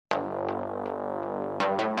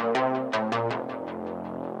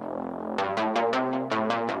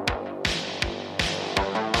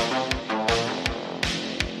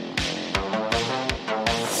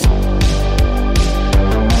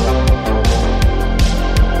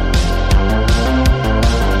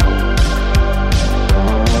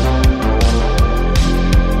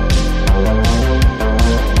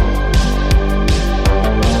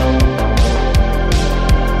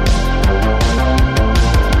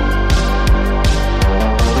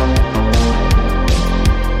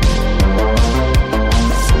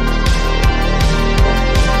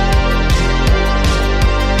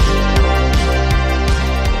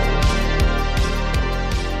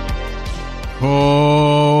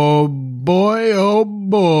Oh boy,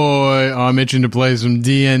 I'm itching to play some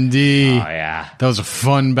D&D. Oh yeah, that was a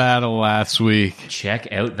fun battle last week.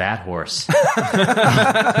 Check out that horse.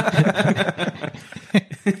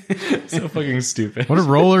 So fucking stupid. What a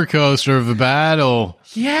roller coaster of a battle.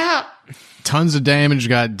 Yeah. Tons of damage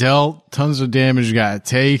got dealt, tons of damage got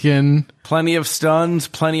taken. Plenty of stuns,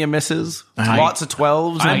 plenty of misses, lots of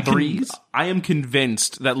 12s and 3s. I am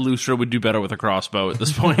convinced that Lustra would do better with a crossbow at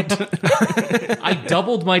this point. I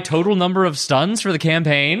doubled my total number of stuns for the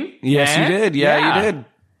campaign. Yes, you did. Yeah, you did.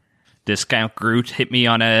 Discount Groot hit me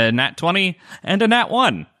on a nat 20 and a nat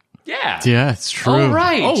 1. Yeah, it's true. Oh,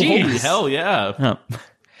 right. Oh, Jeez. holy hell, yeah. Oh.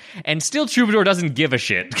 And still Troubadour doesn't give a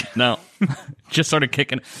shit. No. Just sort of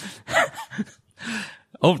kicking.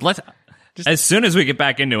 As soon as we get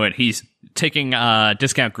back into it, he's taking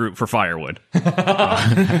Discount Groot for firewood.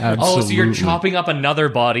 Oh, so you're chopping up another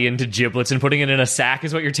body into giblets and putting it in a sack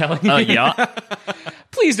is what you're telling me? Yeah.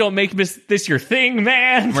 Please don't make this your thing,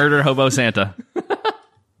 man. Murder Hobo Santa.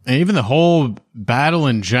 And even the whole battle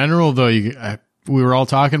in general, though, we were all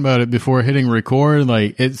talking about it before hitting record.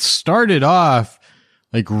 Like, it started off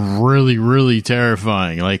like really, really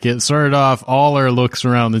terrifying. Like, it started off, all our looks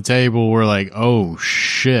around the table were like, oh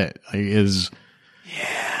shit,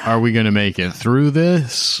 are we going to make it through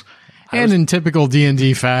this? And in typical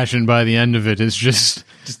D&D fashion, by the end of it, it's just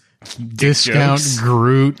discount jokes.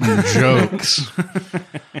 Groot and jokes.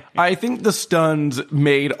 I think the stuns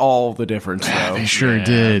made all the difference, though. They sure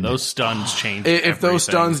did. Those stuns changed If those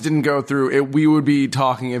stuns didn't go through, we would be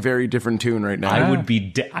talking a very different tune right now. I would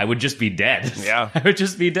just be dead. Yeah. I would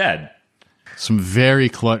just be dead. Some very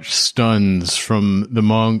clutch stuns from the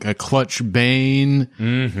monk, a clutch bane.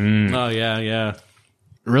 Oh, yeah.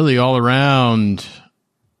 Really all around,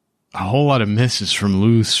 a whole lot of misses from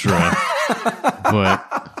Lustra. But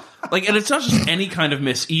Like, and it's not just any kind of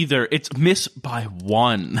miss either. It's miss by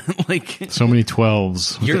one. Like, so many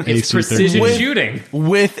 12s. It's precision shooting.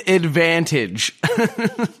 With advantage.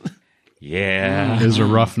 Yeah. It was a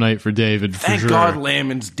rough night for David, for Thank sure. God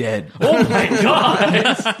Lamon's dead. Oh my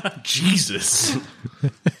god. Jesus.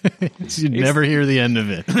 You'd never hear the end of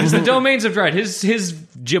it. It's the domains of dread. His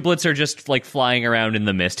giblets are just like flying around in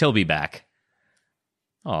the mist. He'll be back.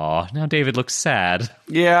 Aw, now David looks sad.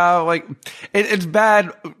 Yeah, like, it's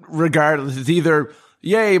bad regardless. It's either,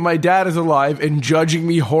 yay, my dad is alive and judging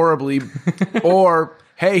me horribly, or,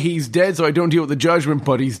 hey, he's dead, so I don't deal with the judgment,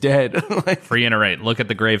 but he's dead. Like, Reiterate, look at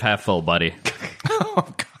the grave half full, buddy. oh,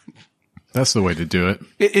 God. That's the way to do it.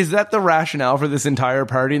 Is that the rationale for this entire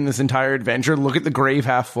party and this entire adventure? Look at the grave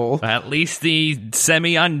half full. At least the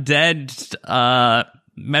semi-undead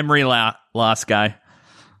memory loss guy.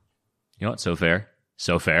 You know what? So fair.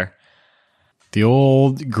 So fair. The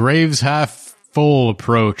old graves half full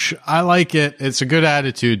approach. I like it. It's a good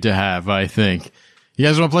attitude to have, I think. You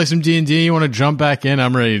guys want to play some D&D? You want to jump back in?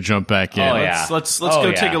 I'm ready to jump back in. Oh, yeah. Let's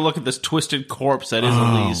go take a look at this twisted corpse that is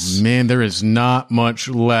Elise. Man, there is not much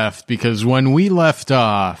left, because when we left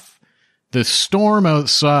off, the storm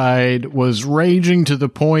outside was raging to the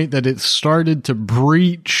point that it started to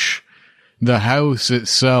breach the house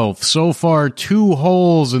itself. So far, 2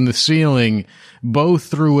 holes in the ceiling, both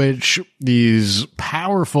through which these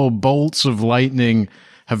powerful bolts of lightning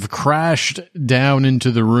have crashed down into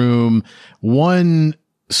the room. One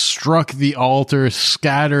struck the altar,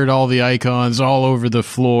 scattered all the icons all over the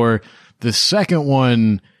floor. The second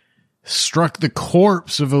one struck the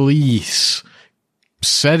corpse of Elise,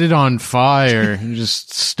 set it on fire,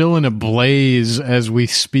 just still in a blaze as we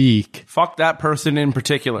speak. Fuck that person in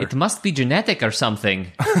particular. It must be genetic or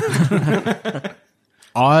something.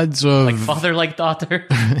 Odds of Like father, like daughter.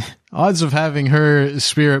 odds of having her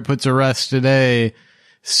spirit put to rest today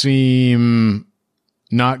seem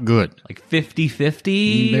not good. Like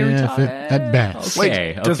 50-50? Yeah, at best.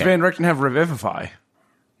 Wait, does Van Richten have Revivify?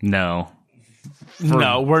 No.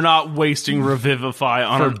 No, we're not wasting Revivify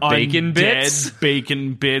on For an bacon undead, bits?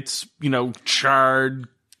 bacon bits, charred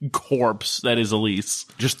corpse that is Elise.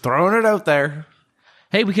 Just throwing it out there.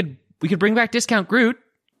 Hey, we could bring back Discount Groot.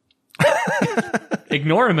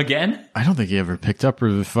 Ignore him again. I don't think he ever picked up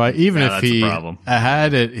Revivify. Even if that's a he problem.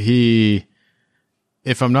 had it,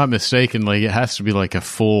 if I'm not mistaken, like, it has to be like a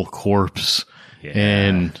full corpse. Yeah.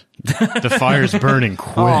 And the fire's burning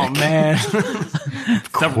quick. Oh, man.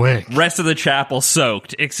 Quick. Rest of the chapel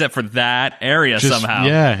soaked, except for that area somehow.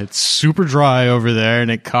 Yeah, it's super dry over there, and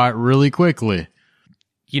it caught really quickly.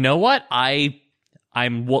 You know what? I'm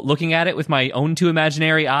looking at it with my own 2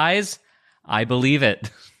 imaginary eyes. I believe it.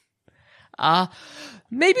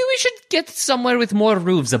 Maybe we should get somewhere with more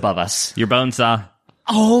roofs above us. Your bone saw.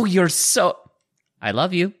 Oh, you're so... I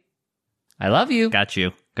love you. I love you. Got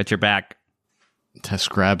you. Got your back. Tess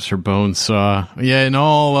grabs her bone saw. Yeah, in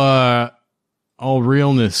all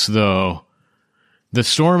realness, though, the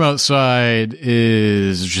storm outside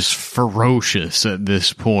is just ferocious at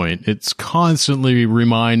this point. It's constantly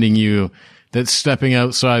reminding you that stepping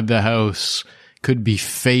outside the house could be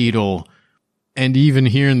fatal. And even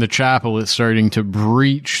here in the chapel, it's starting to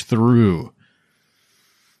breach through.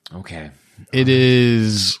 Okay. It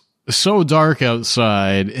is so dark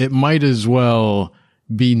outside, it might as well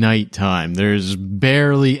be nighttime. There's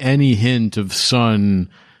barely any hint of sun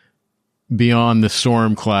beyond the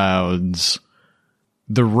storm clouds.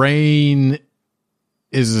 The rain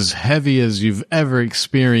is as heavy as you've ever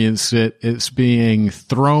experienced it. It's being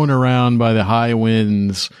thrown around by the high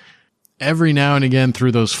winds. Every now and again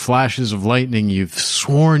through those flashes of lightning, you've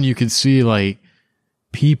sworn you could see like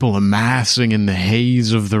people amassing in the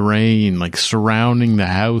haze of the rain, like surrounding the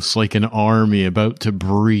house like an army about to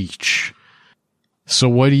breach. So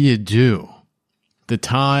what do? The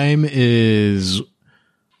time is,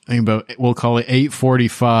 I think about, we'll call it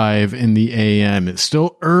 8:45 in the AM. It's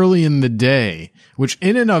still early in the day, which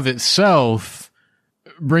in and of itself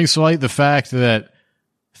brings to light the fact that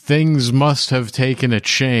things must have taken a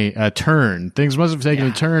turn. Things must have taken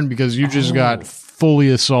a turn because you just got fully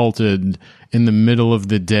assaulted in the middle of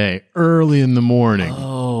the day, early in the morning.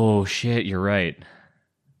 Oh, shit, you're right.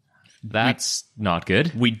 That's not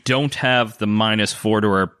good. We don't have the -4 to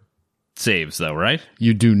our saves, though, right?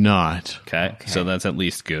 You do not. Okay, so that's at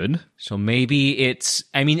least good. So maybe it's...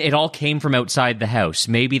 I mean, it all came from outside the house.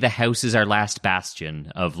 Maybe the house is our last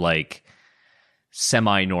bastion of, like,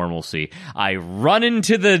 semi-normalcy. I run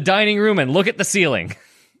into the dining room and look at the ceiling.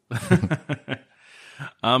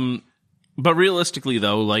 But realistically,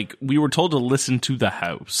 though, like, we were told to listen to the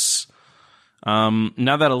house.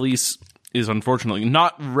 Now that Elise is unfortunately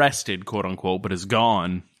not rested, quote unquote, but is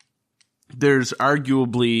gone, there's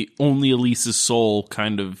arguably only Elise's soul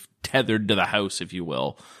kind of tethered to the house, if you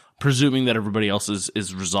will, presuming that everybody else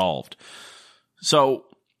is resolved. So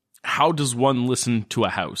how does one listen to a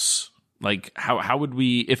house? Like, how would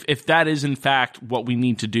we, if that is in fact what we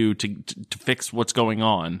need to do to fix what's going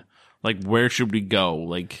on, like, where should we go?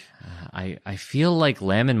 Like, I feel like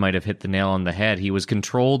Lemon might have hit the nail on the head. He was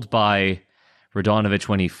controlled by Radonovich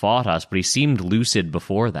when he fought us, but he seemed lucid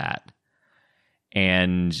before that.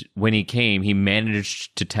 And when he came, he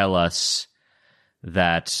managed to tell us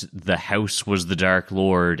that the house was the Dark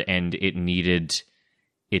Lord and it needed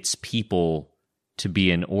its people to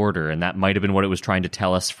be in order. And that might have been what it was trying to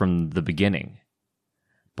tell us from the beginning.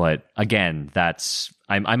 But again, that's...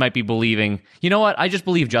 I might be believing... You know what? I just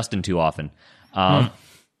believe Justin too often. But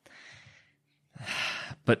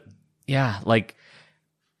yeah, like...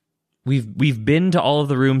 We've been to all of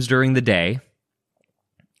the rooms during the day,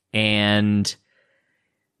 and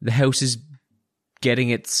the house is getting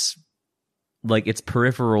its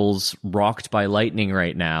peripherals rocked by lightning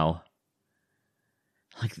right now.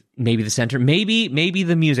 Like, maybe the center, maybe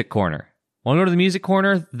the music corner. Want to go to the music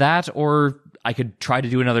corner? That, or I could try to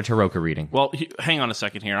do another Taroka reading. well, hang on a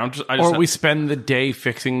second here. Or we spend the day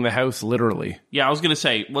fixing the house, literally. Yeah, I was gonna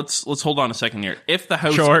say, let's hold on a second here. If the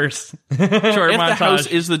house, Chores. if the house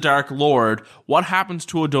is the Dark Lord, what happens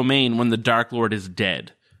to a domain when the Dark Lord is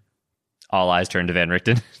dead? All eyes turn to Van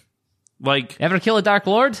Richten. Like, Ever kill a Dark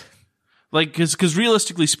Lord? like, because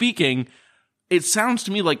realistically speaking, it sounds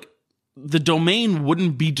to me like the domain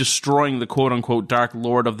wouldn't be destroying the quote unquote Dark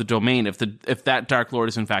Lord of the domain if that Dark Lord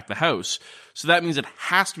is in fact the house. So that means it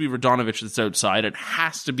has to be Radonovich that's outside. It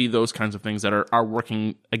has to be those kinds of things that are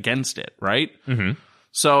working against it, right? Mm-hmm.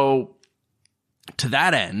 So to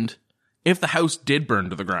that end, if the house did burn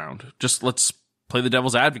to the ground, just let's play the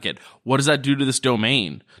devil's advocate. What does that do to this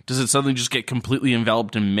domain? Does it suddenly just get completely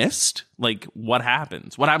enveloped in mist? Like, what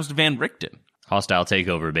happens? What happens to Van Richten? Hostile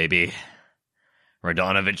takeover, baby.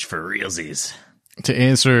 Radonovich for realsies. To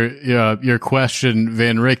answer your question,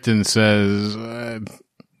 Van Richten says,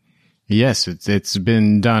 yes, it's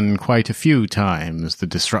been done quite a few times, the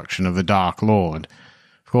destruction of the Dark Lord.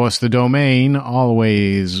 Of course, the domain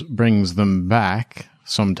always brings them back,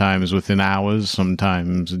 sometimes within hours,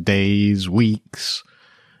 sometimes days, weeks.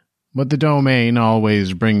 But the domain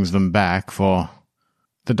always brings them back, for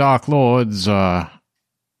the Dark Lords are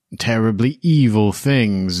terribly evil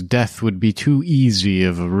things. Death would be too easy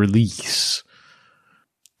of a release.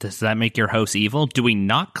 Does that make your house evil? Do we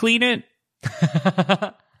not clean it?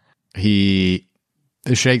 He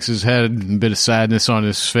shakes his head, a bit of sadness on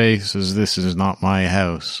his face, as this is not my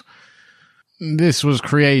house. This was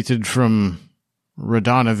created from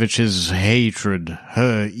Radonovich's hatred,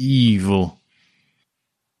 her evil.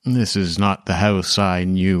 This is not the house I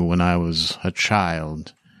knew when I was a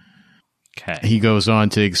child. Okay. He goes on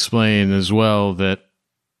to explain as well that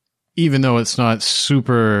even though it's not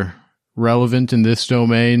super relevant in this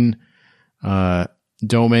domain,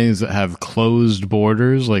 domains that have closed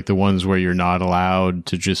borders, like the ones where you're not allowed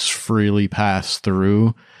to just freely pass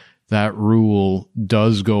through, that rule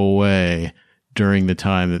does go away during the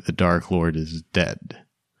time that the Dark Lord is dead.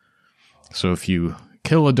 So if you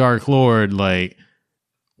kill a Dark Lord, like,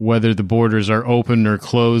 whether the borders are open or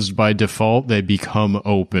closed by default, they become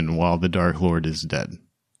open while the Dark Lord is dead.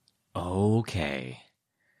 Okay.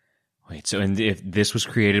 Wait, so and if this was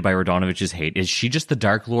created by Radanovich's hate, is she just the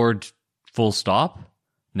Dark Lord full stop?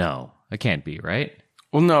 No, it can't be, right?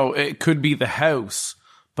 Well, no, it could be the house,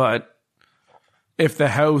 but if the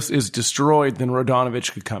house is destroyed, then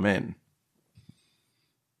Rodanovich could come in.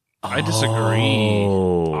 I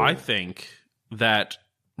disagree. I think that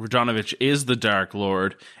Radonovich is the Dark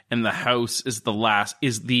Lord, and the house is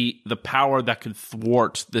the power that could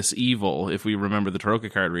thwart this evil. If we remember the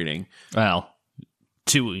Taroka card reading, Well,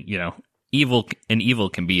 evil and evil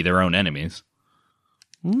can be their own enemies.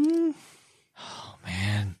 Man.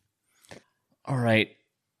 All right.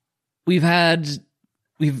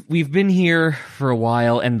 We've been here for a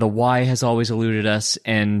while, and the why has always eluded us,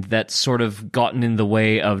 and that's sort of gotten in the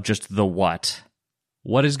way of just the what.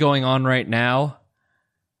 What is going on right now?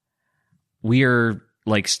 We are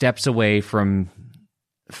like steps away from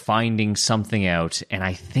finding something out, and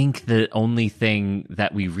I think the only thing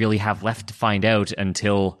that we really have left to find out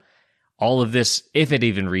until all of this, if it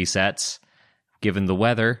even resets, given the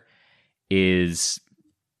weather, is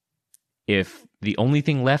if the only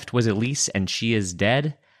thing left was Elise and she is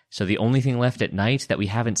dead, so the only thing left at night that we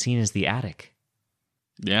haven't seen is the attic.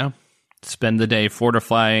 Yeah. Spend the day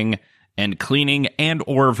fortifying and cleaning and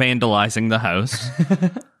or vandalizing the house.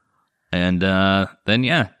 And then,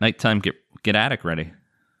 nighttime, get attic ready.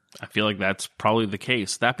 I feel like that's probably the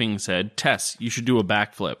case. That being said, Tess, you should do a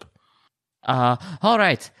backflip. All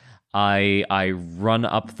right. I run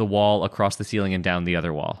up the wall, across the ceiling, and down the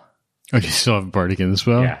other wall. Oh, you still have Bardic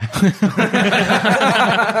Inspo? Yeah.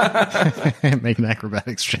 Make an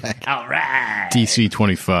acrobatics check. All right. DC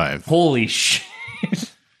 25. Holy shit.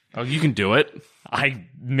 Oh, you can do it.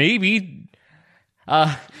 Maybe.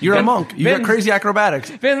 You're a monk. You got crazy acrobatics.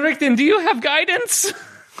 Van Richten, do you have guidance?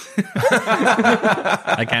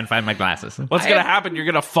 I can't find my glasses. What's going to happen? You're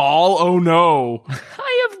going to fall? Oh, no.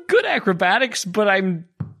 I have good acrobatics, but I'm...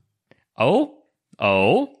 Oh.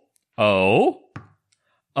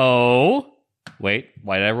 Wait,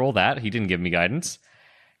 why did I roll that? He didn't give me guidance.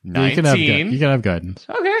 19. You can have guidance.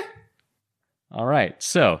 Okay. All right,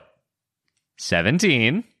 so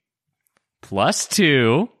 17 plus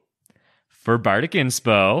 2 for Bardic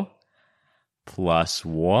Inspo, plus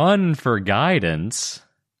 1 for guidance,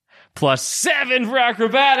 plus 7 for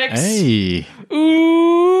acrobatics. Hey.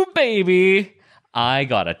 Ooh, baby. I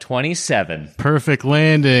got a 27. Perfect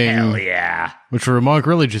landing. Hell yeah. Which for a monk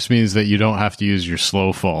really just means that you don't have to use your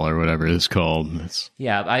slow fall or whatever it's called.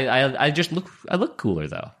 Yeah, I just look cooler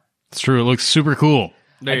though. It's true. It looks super cool.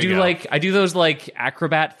 There you go. I do those like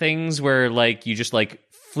acrobat things where like you just like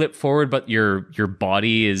flip forward, but your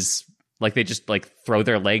body is like they just like throw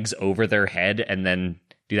their legs over their head and then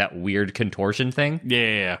do that weird contortion thing.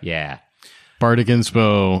 Yeah. Bardic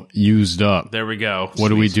Inspo used up. There we go.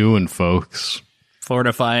 What are we doing, folks?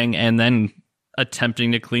 Fortifying and then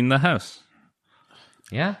attempting to clean the house.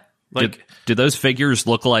 Yeah. Do those figures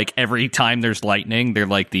look like every time there's lightning, they're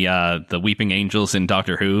like the weeping angels in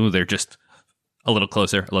Doctor Who? They're just a little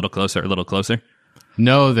closer, a little closer, a little closer?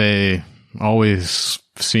 No, they always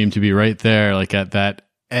seem to be right there, like at that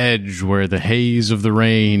edge where the haze of the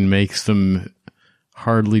rain makes them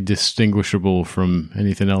hardly distinguishable from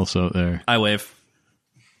anything else out there. I wave.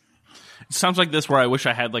 It sounds like this where I wish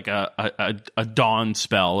I had like a dawn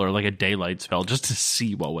spell or like a daylight spell just to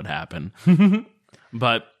see what would happen.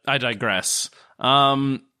 But I digress.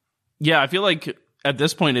 Yeah, I feel like at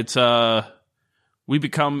this point it's we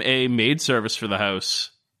become a maid service for the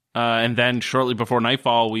house. And then shortly before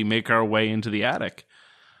nightfall, we make our way into the attic.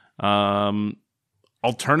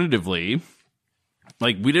 Alternatively,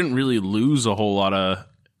 like we didn't really lose a whole lot of,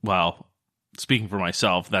 well, speaking for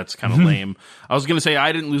myself, that's kind of lame. I was going to say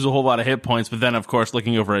I didn't lose a whole lot of hit points, but then of course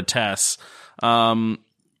looking over at Tess, but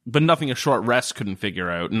nothing a short rest couldn't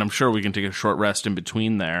figure out. And I'm sure we can take a short rest in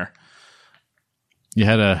between there. You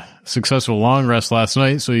had a successful long rest last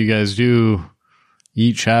night, so you guys do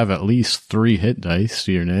each have at least 3 hit dice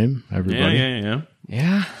to your name, everybody. Yeah.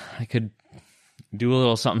 Yeah, I could do a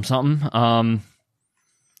little something.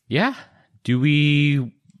 Yeah. Do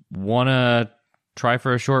we want to try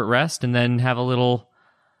for a short rest and then have a little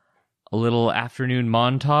afternoon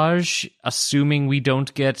montage, assuming we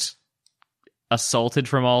don't get assaulted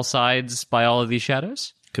from all sides by all of these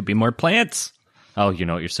shadows? Could be more plants. Oh, you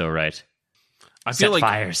know what? You're so right. I feel like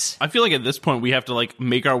fires. I feel like at this point we have to like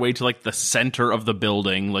make our way to like the center of the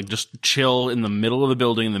building, like just chill in the middle of the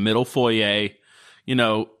building, in the middle foyer,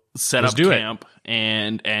 set Let's up do it. camp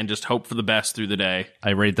and just hope for the best through the day. I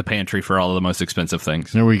raid the pantry for all of the most expensive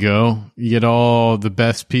things. There we go. You get all the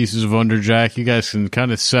best pieces of Underjack. You guys can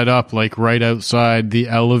kind of set up like right outside the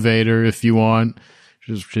elevator if you want,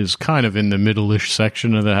 which is kind of in the middle-ish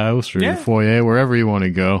section of the house or the foyer, wherever you want to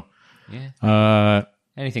go. Yeah.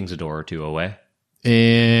 Anything's a door or two away.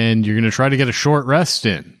 And you're going to try to get a short rest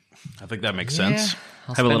in. I think that makes sense.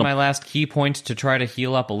 I'll spend my last key point to try to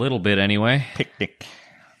heal up a little bit anyway. Picnic.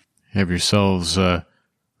 Have yourselves a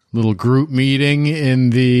little group meeting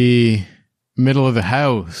in the middle of the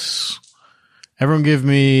house. Everyone give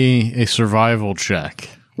me a survival check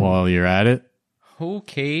while you're at it.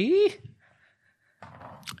 Okay.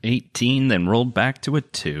 18, then rolled back to a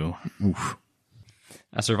 2. Oof.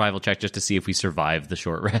 A survival check just to see if we survive the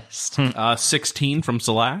short rest. 16 from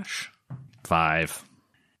Slash. 5.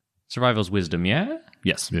 Survival's wisdom, yeah?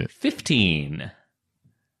 Yes. Yeah. 15.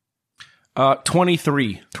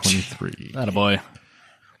 23. 23. Attaboy.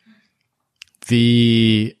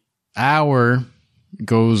 The hour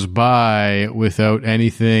goes by without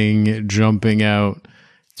anything jumping out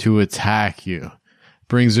to attack you.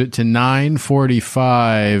 Brings it to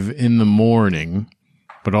 9:45 in the morning.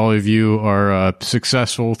 But all of you are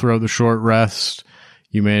successful throughout the short rest.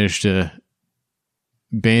 You manage to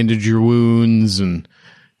bandage your wounds and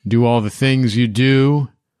do all the things you do.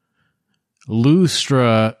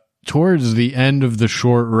 Lustra, towards the end of the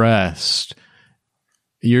short rest,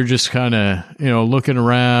 you're just kind of, looking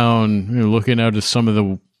around, looking out of some of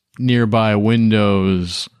the nearby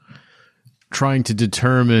windows, trying to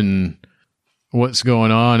determine what's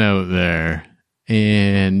going on out there.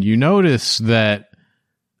 And you notice that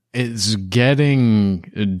it's getting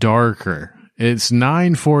darker. It's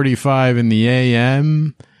 9:45 in the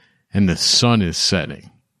AM, and the sun is setting.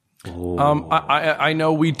 I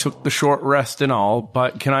know we took the short rest and all,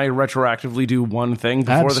 but can I retroactively do one thing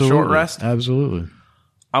before the short rest? Absolutely.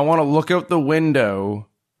 I want to look out the window,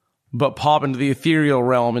 but pop into the ethereal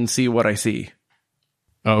realm and see what I see.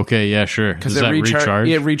 Okay, yeah, sure. Does that recharge?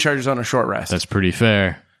 It recharges on a short rest. That's pretty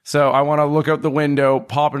fair. So I want to look out the window,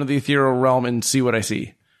 pop into the ethereal realm, and see what I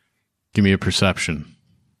see. Give me a perception.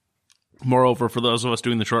 Moreover, for those of us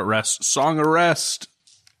doing the short rest, Song of Rest.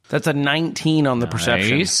 That's a 19 on the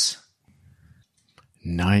perception. Nice.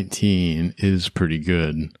 19 is pretty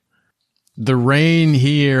good. The rain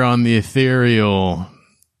here on the ethereal,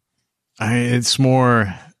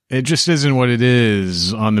 it just isn't what it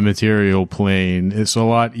is on the material plane. It's a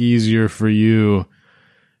lot easier for you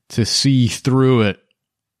to see through it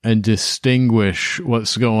and distinguish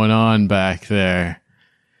what's going on back there.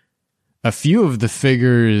 A few of the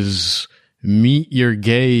figures meet your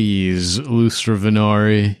gaze, Lustra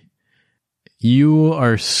Venori. You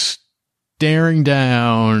are staring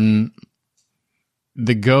down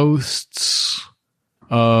the ghosts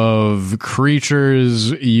of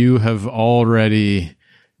creatures you have already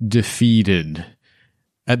defeated.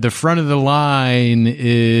 At the front of the line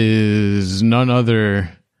is none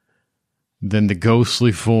other than the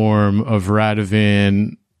ghostly form of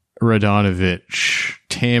Radovan Radonovich,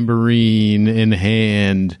 tambourine in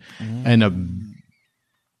hand, and a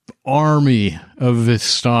army of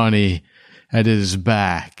Vistani at his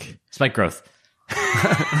back. Spike growth.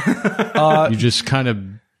 You just kind of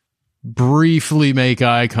briefly make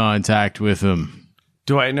eye contact with him.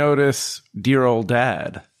 Do I notice dear old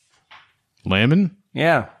dad? Lamon?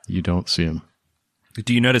 Yeah. You don't see him.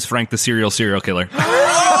 Do you notice Frank the serial killer?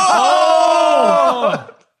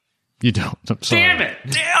 You don't. I'm sorry.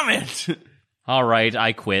 Damn it! All right,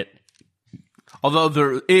 I quit. Although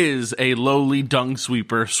there is a lowly dung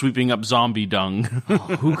sweeper sweeping up zombie dung.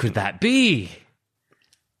 Who could that be?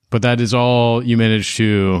 But that is all you managed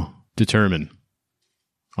to determine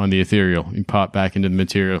on the ethereal. You pop back into the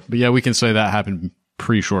material. But yeah, we can say that happened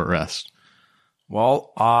pre-short rest.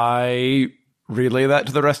 Well, I relay that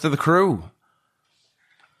to the rest of the crew.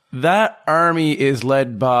 That army is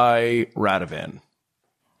led by Radovan.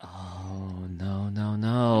 Oh,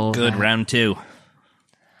 no. Good, round 2.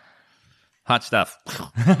 Hot stuff.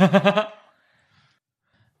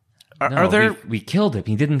 Are there... We killed him.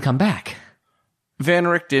 He didn't come back. Van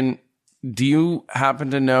Richten, do you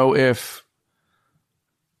happen to know if...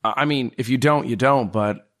 I mean, if you don't, you don't,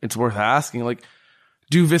 but it's worth asking. Like,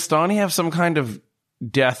 do Vistani have some kind of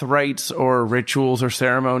death rites or rituals or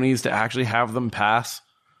ceremonies to actually have them pass?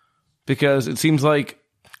 Because it seems like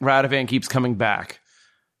Radovan keeps coming back.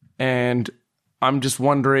 And I'm just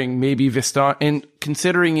wondering, maybe Vistan, and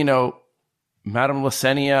considering, Madame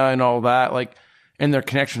Lysenia and all that, like, and their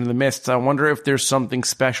connection to the mists, I wonder if there's something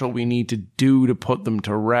special we need to do to put them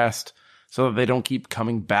to rest so that they don't keep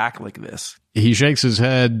coming back like this. He shakes his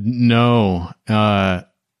head no,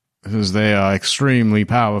 because they are extremely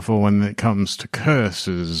powerful when it comes to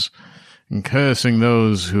curses and cursing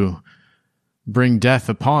those who bring death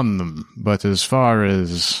upon them. But as far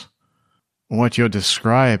as what you're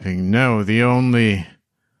describing, no, the only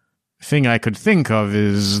thing I could think of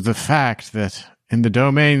is the fact that in the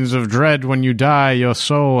domains of dread, when you die, your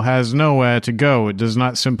soul has nowhere to go. It does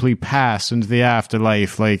not simply pass into the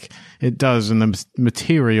afterlife like it does in the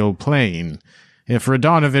material plane. If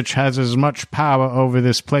Radonovich has as much power over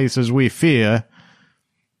this place as we fear,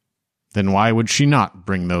 then why would she not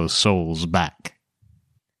bring those souls back?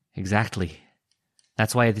 Exactly.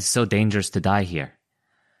 That's why it is so dangerous to die here.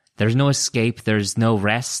 There's no escape, there's no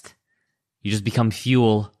rest. You just become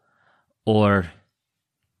fuel, or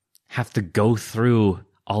have to go through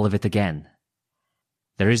all of it again.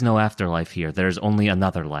 There is no afterlife here. There's only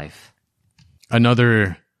another life.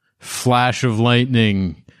 Another Flash of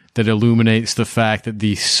lightning that illuminates the fact that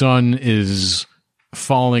the sun is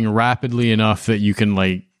falling rapidly enough that you can,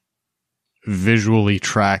 like, visually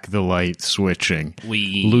track the light switching.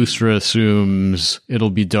 Lustra assumes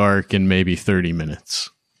it'll be dark in maybe 30 minutes.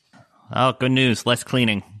 Oh, good news. Less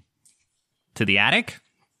cleaning. To the attic?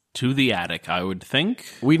 To the attic, I would think.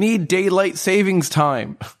 We need daylight savings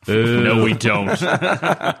time. No, we don't.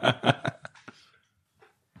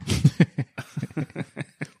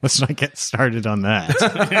 Let's not get started on that.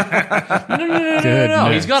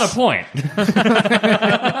 No, he's got a point.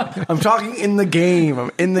 I'm talking in the game.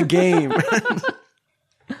 I'm in the game.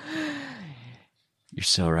 You're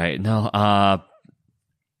so right. No,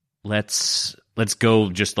 let's go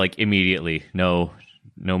just like immediately. No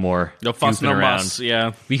more. No fuss, goofing no around. muss.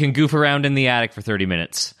 Yeah. We can goof around in the attic for 30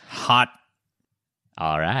 minutes. Hot.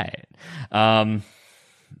 All right.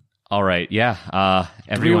 All right. Yeah.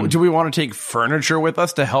 Everyone. Do we want to take furniture with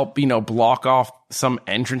us to help, block off some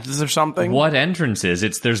entrances or something? What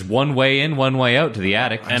entrances? There's one way in, one way out to the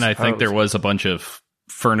attic. And I think there was a bunch of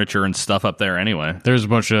furniture and stuff up there anyway. There's a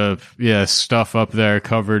bunch of, stuff up there,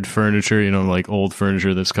 covered furniture, like old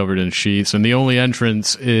furniture that's covered in sheets. And the only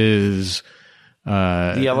entrance is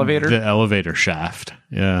the elevator? The elevator shaft.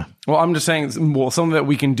 Yeah. Well, I'm just saying, something that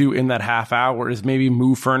we can do in that half hour is maybe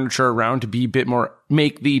move furniture around to be a bit more,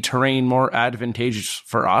 make the terrain more advantageous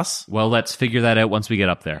for us. Well, let's figure that out once we get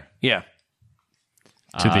up there. Yeah.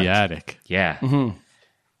 To the attic. Yeah. Mm-hmm.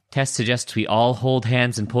 Tess suggests we all hold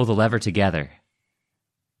hands and pull the lever together.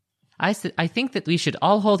 I think that we should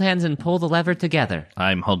all hold hands and pull the lever together.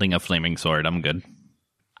 I'm holding a flaming sword. I'm good.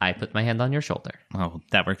 I put my hand on your shoulder. Oh,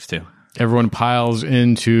 that works too. Everyone piles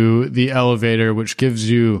into the elevator, which gives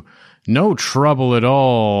you no trouble at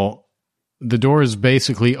all. The doors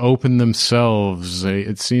basically open themselves.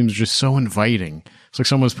 It seems just so inviting. It's like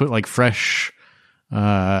someone's put like fresh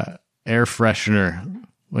air freshener,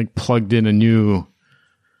 like plugged in a new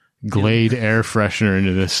Glade air freshener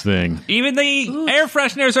into this thing. Even the air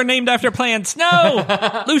fresheners are named after plants. No!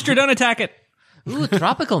 Lustra, don't attack it. Ooh,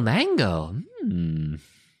 tropical mango.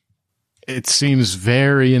 It seems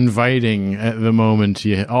very inviting at the moment.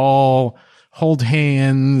 You all hold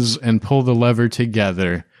hands and pull the lever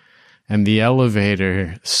together, and the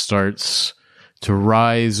elevator starts to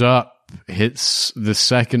rise up, hits the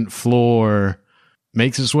second floor,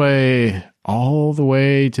 makes its way all the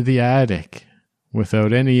way to the attic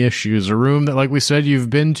without any issues. A room that, like we said, you've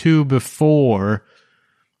been to before.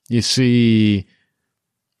 You see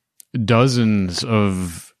dozens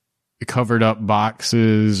of covered up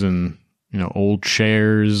boxes and old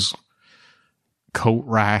chairs, coat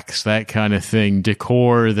racks, that kind of thing.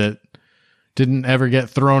 Decor that didn't ever get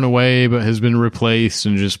thrown away but has been replaced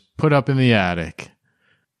and just put up in the attic.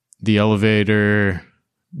 The elevator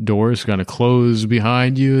door is going to close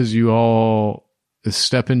behind you as you all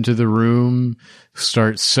step into the room,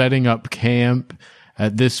 start setting up camp.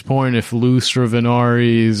 At this point, if Lustra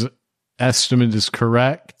Venari's estimate is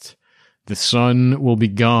correct, the sun will be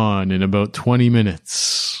gone in about 20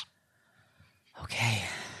 minutes. Okay.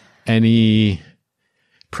 Any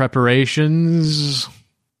preparations?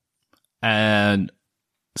 And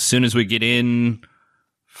as soon as we get in,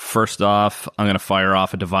 first off, I'm going to fire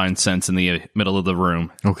off a divine sense in the middle of the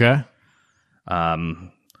room. Okay.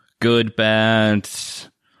 Good, bad,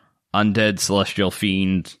 undead, celestial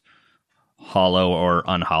fiend, hollow or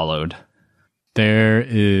unhallowed. There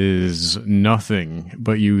is nothing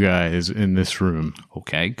but you guys in this room.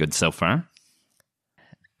 Okay, good so far.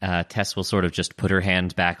 Tess will sort of just put her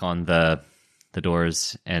hand back on the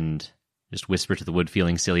doors and just whisper to the wood,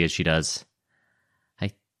 feeling silly as she does.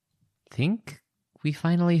 I think we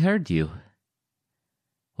finally heard you.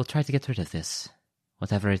 We'll try to get rid of this,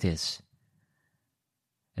 whatever it is.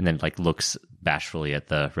 And then, like, looks bashfully at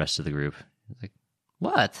the rest of the group. Like,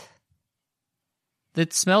 what?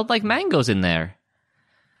 It smelled like mangoes in there.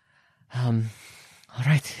 All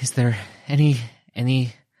right. Is there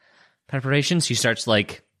any preparations? She starts,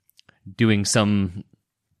 like, doing some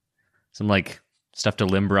like stuff to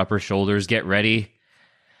limber up her shoulders, get ready.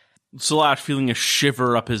 Slash, feeling a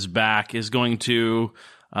shiver up his back, is going to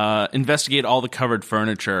investigate all the covered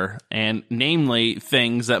furniture, and namely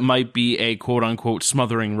things that might be a quote-unquote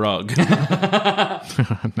smothering rug.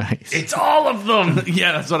 Nice. It's all of them!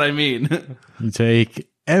 Yeah, that's what I mean. You take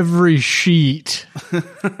every sheet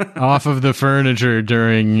off of the furniture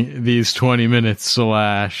during these 20 minutes,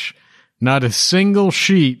 Slash. Not a single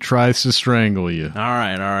sheet tries to strangle you. All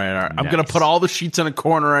right. I'm Nice. going to put all the sheets in a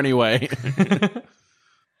corner anyway.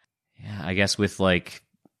 Yeah, I guess with, like,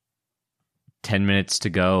 10 minutes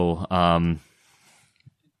to go,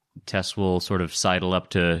 Tess will sort of sidle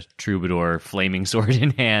up to Troubadour, flaming sword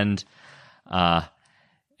in hand,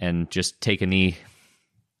 and just take a knee.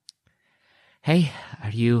 Hey,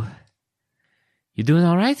 are you doing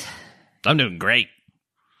all right? I'm doing great.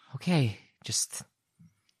 Okay, just...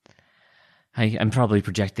 I'm probably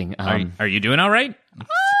projecting. Are you doing all right?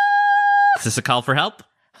 Is this a call for help?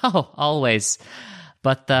 Oh, always.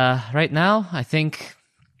 But right now, I think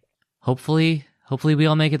hopefully we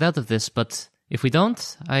all make it out of this. But if we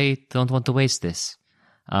don't, I don't want to waste this.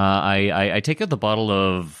 I take out the bottle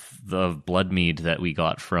of the blood mead that we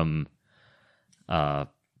got from the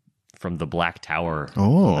Black Tower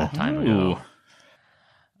that time ago.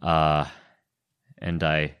 And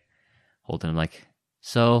I hold it. I'm like,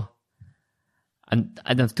 so I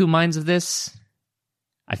have two minds of this.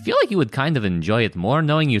 I feel like you would kind of enjoy it more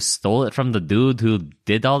knowing you stole it from the dude who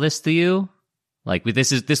did all this to you. Like,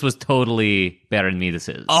 this was totally Baron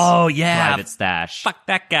Midas's. Oh, yeah. Private stash. Fuck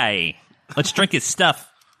that guy. Let's drink his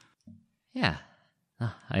stuff. Yeah.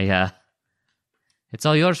 It's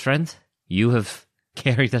all yours, friend. You have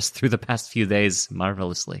carried us through the past few days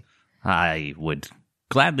marvelously. I would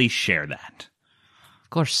gladly share that. Of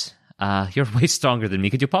course. You're way stronger than me.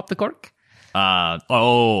 Could you pop the cork? I'm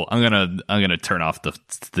gonna turn off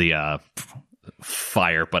the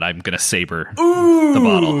fire, but I'm gonna saber the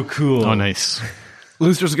bottle. Cool. Oh, nice.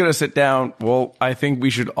 Lucer's going to sit down. Well, I think we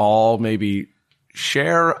should all maybe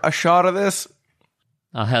share a shot of this.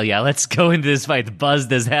 Oh, hell yeah. Let's go into this fight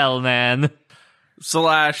buzzed as hell, man.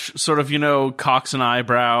 Slash sort of, cocks an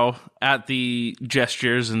eyebrow at the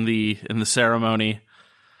gestures in the ceremony.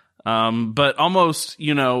 But almost,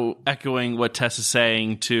 echoing what Tess is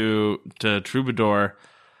saying to Troubadour,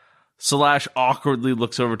 Slash awkwardly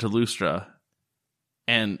looks over to Lustra.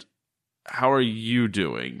 And how are you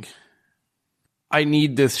doing? I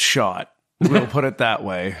need this shot. We'll put it that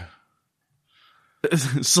way.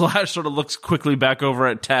 Slash sort of looks quickly back over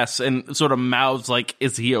at Tess and sort of mouths like,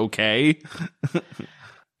 is he okay?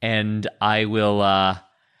 And I will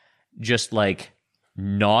just like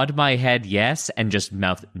nod my head yes and just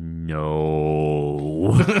mouth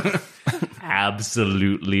no.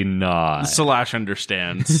 Absolutely not. Slash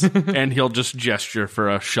understands. And he'll just gesture for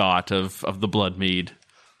a shot of the blood mead.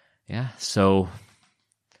 Yeah, so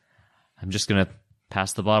I'm just going to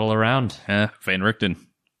pass the bottle around. Van Richten,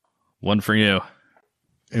 one for you.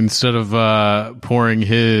 Instead of pouring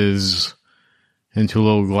his into a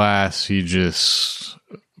little glass, he just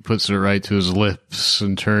puts it right to his lips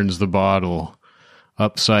and turns the bottle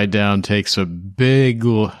upside down, takes a big,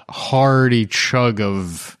 hearty chug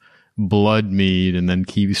of blood mead, and then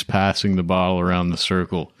keeps passing the bottle around the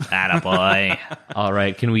circle. Attaboy. All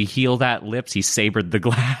right, can we heal that lips? He sabered the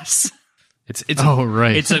glass. It's Oh,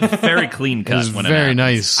 right. It's a very clean cut. It's when it very happens.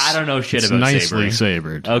 nice. I don't know shit It's about nicely sabering.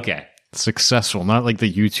 sabered. Okay. Successful, not like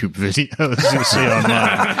the YouTube videos you see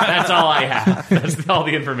online. That's all I have. That's all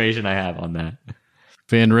the information I have on that.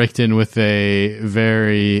 Van Richten, with a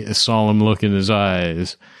very solemn look in his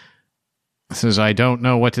eyes, says, I don't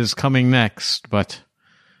know what is coming next, but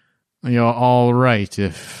you're all right.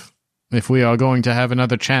 If we are going to have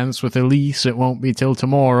another chance with Elise, it won't be till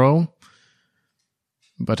tomorrow.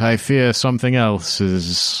 But I fear something else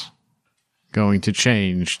is going to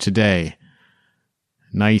change today.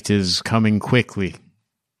 Night is coming quickly.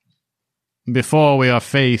 Before we are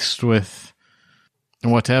faced with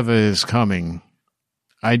whatever is coming,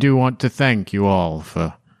 I do want to thank you all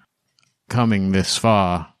for coming this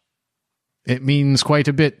far. It means quite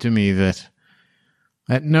a bit to me that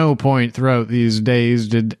at no point throughout these days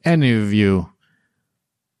did any of you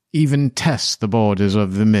even test the borders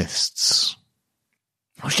of the mists.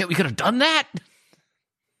 Oh shit, we could have done that?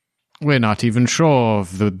 We're not even sure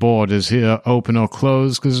if the board is here open or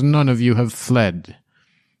closed because none of you have fled.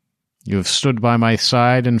 You have stood by my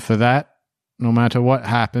side, and for that, no matter what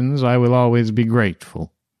happens, I will always be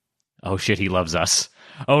grateful. Oh shit, he loves us.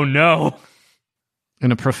 Oh no.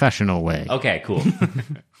 In a professional way. Okay, cool.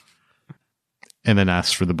 And then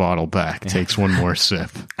asks for the bottle back, takes one more sip.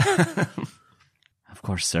 Of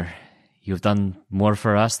course, sir. You've done more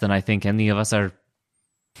for us than I think any of us are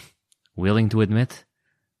willing to admit.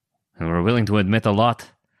 And we're willing to admit a lot.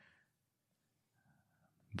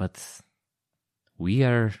 But we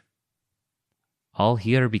are all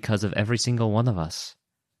here because of every single one of us.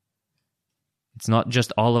 It's not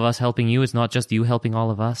just all of us helping you. It's not just you helping all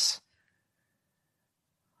of us.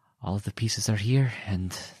 All of the pieces are here,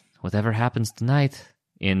 and whatever happens tonight,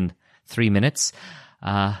 in 3 minutes,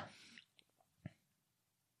 I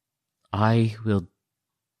will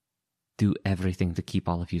do everything to keep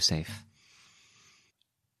all of you safe.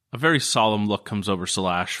 A very solemn look comes over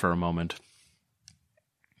Salash for a moment.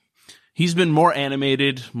 He's been more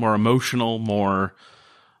animated, more emotional, more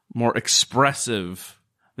expressive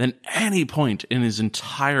than any point in his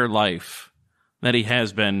entire life that he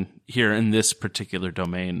has been here in this particular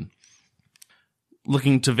domain.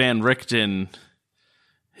 Looking to Van Richten,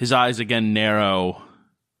 his eyes again narrow.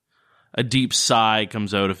 A deep sigh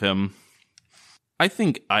comes out of him. I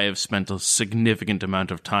think I have spent a significant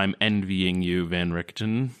amount of time envying you, Van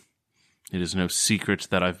Richten. It is no secret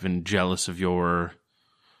that I've been jealous of your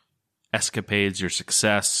escapades, your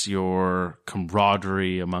success, your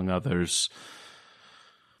camaraderie, among others.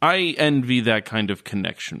 I envy that kind of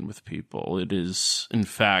connection with people. It is, in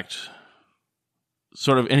fact,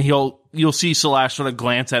 sort of, and you'll see Salash sort of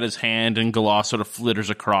glance at his hand, and Galah sort of flitters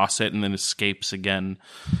across it and then escapes again.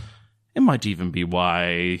 It might even be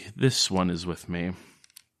why this one is with me.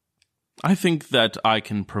 I think that I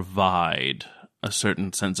can provide a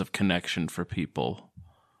certain sense of connection for people,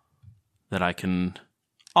 that I can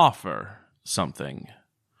offer something.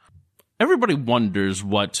 Everybody wonders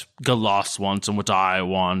what Galas wants and what I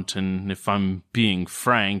want, and if I'm being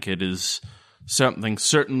frank, it is something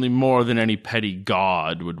certainly more than any petty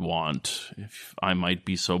god would want, if I might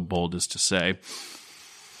be so bold as to say.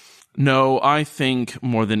 No, I think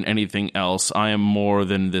more than anything else, I am more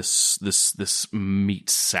than this meat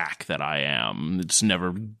sack that I am. It's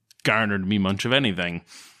never garnered me much of anything.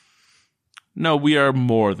 No, we are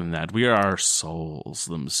more than that. We are our souls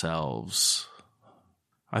themselves.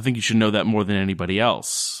 I think you should know that more than anybody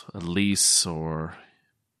else. Elise, or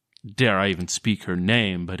dare I even speak her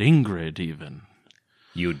name, but Ingrid even.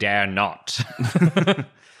 You dare not.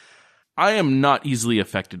 I am not easily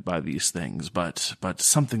affected by these things, but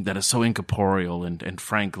something that is so incorporeal and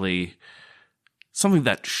frankly, something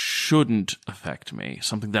that shouldn't affect me,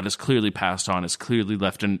 something that is clearly passed on, is clearly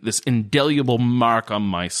left in this indelible mark on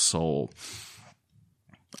my soul.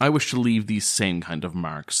 I wish to leave these same kind of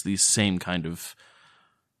marks, these same kind of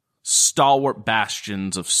stalwart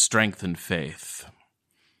bastions of strength and faith.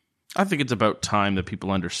 I think it's about time that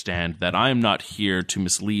people understand that I am not here to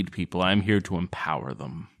mislead people. I am here to empower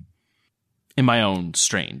them. In my own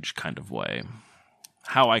strange kind of way.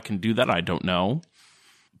 How I can do that, I don't know.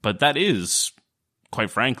 But that is,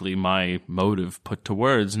 quite frankly, my motive put to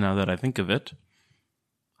words now that I think of it.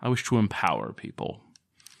 I wish to empower people.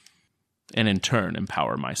 And in turn,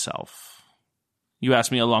 empower myself. You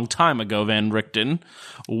asked me a long time ago, Van Richten,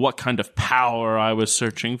 what kind of power I was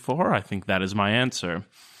searching for. I think that is my answer.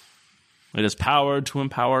 It is power to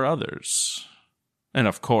empower others. And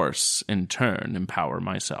of course, in turn, empower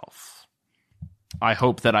myself. I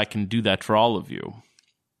hope that I can do that for all of you.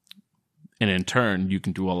 And in turn, you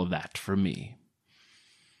can do all of that for me.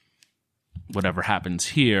 Whatever happens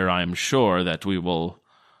here, I am sure that we will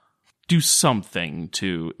do something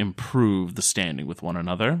to improve the standing with one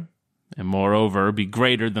another, and moreover, be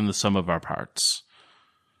greater than the sum of our parts.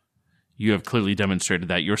 You have clearly demonstrated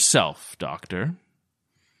that yourself, Doctor.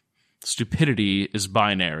 Stupidity is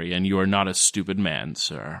binary, and you are not a stupid man,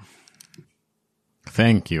 sir.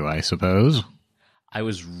 Thank you, I suppose. I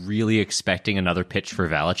was really expecting another pitch for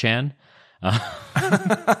Valachan.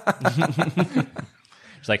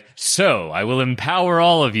 It's like, so I will empower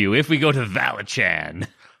all of you if we go to Valachan.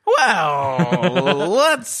 Well,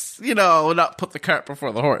 let's, not put the cart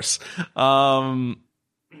before the horse. But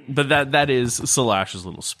that is Salash's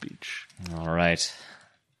little speech. All right.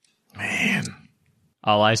 Man.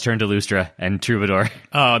 All eyes turn to Lustra and Troubadour.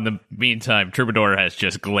 Oh, in the meantime, Troubadour has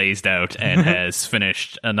just glazed out and has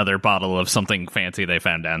finished another bottle of something fancy they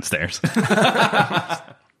found downstairs.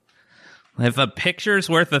 If a picture's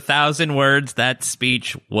worth 1,000 words, that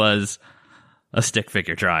speech was A stick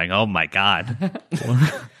figure drawing. Oh my god.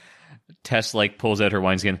 Tess pulls out her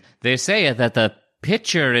wineskin. They say that the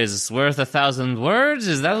picture is worth 1,000 words.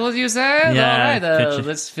 Is that what you said? Yeah, All right, picture.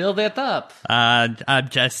 let's fill that up.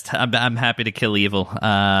 I'm happy to kill evil.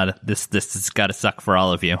 This has got to suck for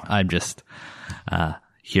all of you. I'm just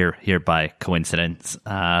here by coincidence.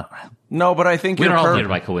 No, but I think We're you're all here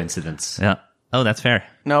by coincidence. Yeah. Oh, that's fair.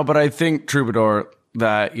 No, but I think, Troubadour,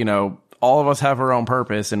 that, all of us have our own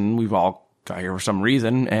purpose, and we've all got here for some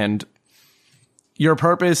reason, and your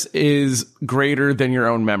purpose is greater than your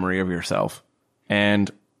own memory of yourself.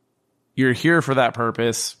 And you're here for that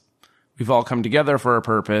purpose. We've all come together for a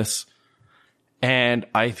purpose. And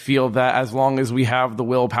I feel that as long as we have the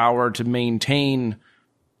willpower to maintain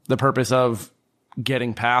the purpose of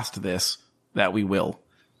getting past this, that we will.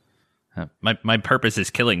 My purpose is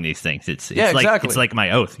killing these things. It's exactly. It's like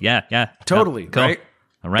my oath. Yeah. Totally, Cool. right?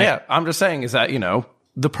 All right. Yeah, I'm just saying is that,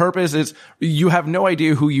 the purpose is, you have no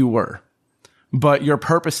idea who you were, but your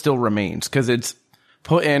purpose still remains because it's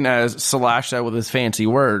put in as Slash said with his fancy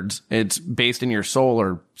words. It's based in your soul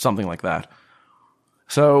or something like that.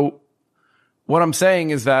 So what I'm saying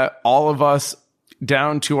is that all of us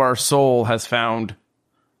down to our soul has found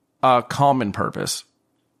a common purpose,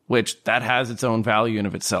 which that has its own value in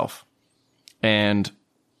of itself. And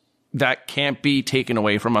that can't be taken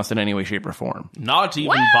away from us in any way, shape, or form. Not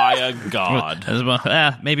even by a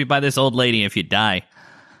god. Maybe by this old lady if you die.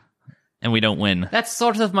 And we don't win. That's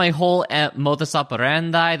sort of my whole modus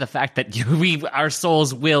operandi, the fact that our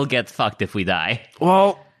souls will get fucked if we die.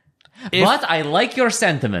 Well, But I like your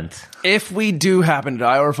sentiment. if we do happen to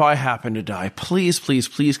die, or if I happen to die, please,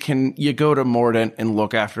 can you go to Mordant and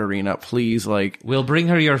look after Rena? Please, We'll bring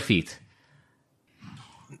her your feet.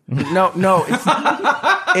 no,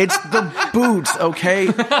 it's the boots, okay?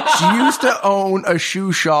 She used to own a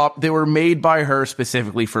shoe shop. They were made by her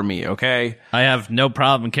specifically for me, okay? I have no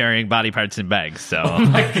problem carrying body parts in bags, so.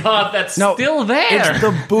 My God, that's No, still there. It's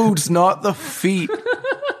the boots, not the feet.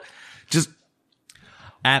 Just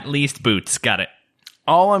At least boots. Got it.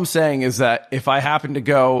 all I'm saying is that if I happen to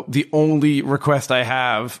go, the only request I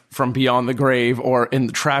have from beyond the grave or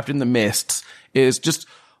trapped in the mists is just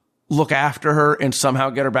look after her and somehow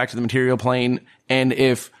get her back to the material plane. And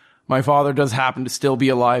if my father does happen to still be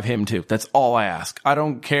alive, him too. That's all I ask. I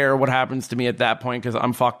don't care what happens to me at that point because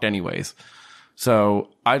I'm fucked anyways. So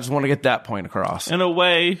I just want to get that point across. In a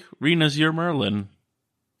way, Rena's your Merlin.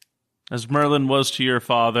 As Merlin was to your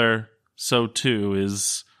father, so too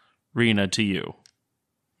is Rena to you.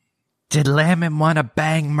 Did Lemon want to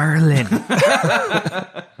bang Merlin?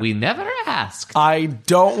 We never asked. I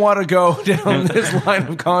don't want to go down this line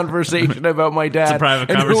of conversation about my dad. It's a private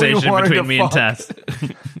and who he conversation wanted between to me and fuck. Tess.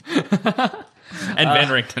 And Van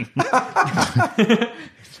Richten.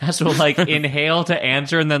 Tess will inhale to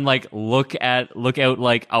answer and then look out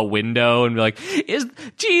a window and be like,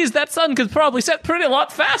 geez, that sun could probably set pretty a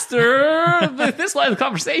lot faster with this line of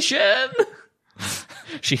conversation.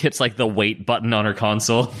 She hits the wait button on her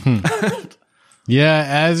console. Yeah,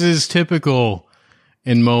 as is typical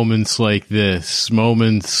in moments like this,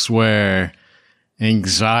 moments where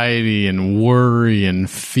anxiety and worry and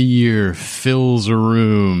fear fills a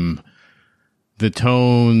room, the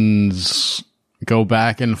tones go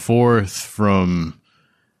back and forth from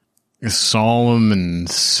solemn and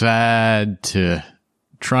sad to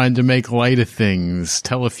trying to make light of things,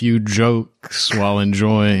 tell a few jokes while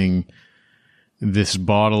enjoying this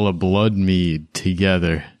bottle of blood mead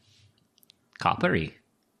together. Coppery.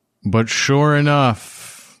 But sure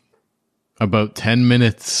enough, about 10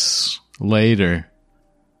 minutes later,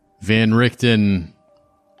 Van Richten,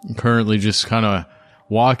 currently just kind of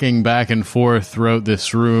walking back and forth throughout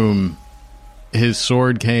this room, his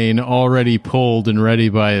sword cane already pulled and ready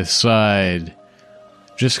by his side,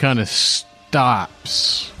 just kind of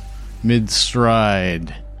stops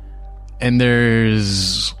mid-stride, and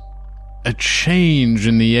there's a change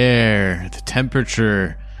in the air. The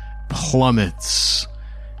temperature plummets,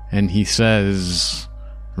 and he says,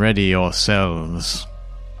 "Ready yourselves.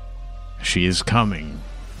 She is coming."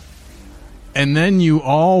 And then you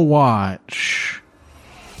all watch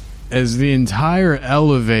as the entire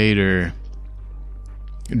elevator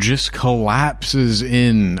just collapses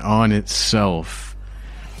in on itself.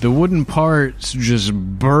 The wooden parts just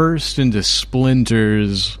burst into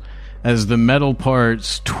splinters as the metal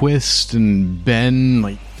parts twist and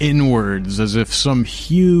bend inwards as if some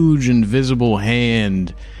huge invisible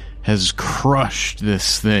hand has crushed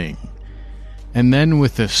this thing. And then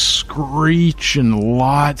with a screech and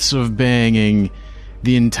lots of banging,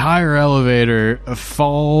 the entire elevator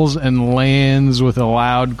falls and lands with a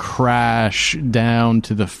loud crash down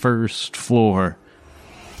to the first floor.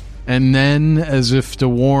 And then, as if to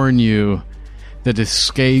warn you that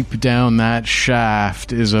escape down that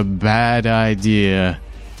shaft is a bad idea,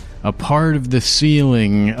 a part of the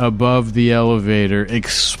ceiling above the elevator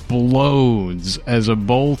explodes as a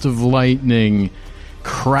bolt of lightning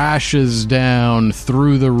crashes down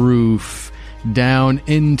through the roof, down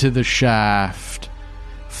into the shaft.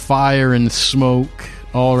 Fire and smoke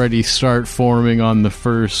already start forming on the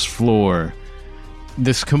first floor.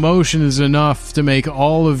 This commotion is enough to make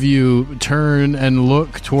all of you turn and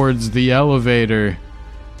look towards the elevator.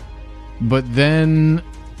 But then,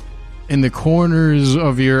 in the corners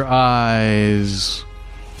of your eyes,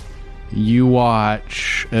 you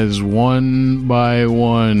watch as one by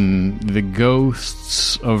one the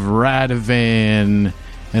ghosts of Radovan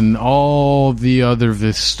and all the other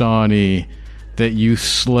Vistani that you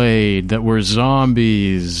slayed, that were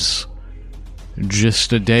zombies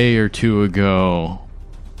just a day or two ago,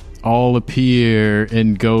 all appear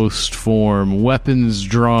in ghost form, weapons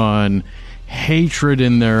drawn, hatred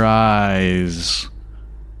in their eyes.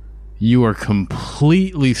 You are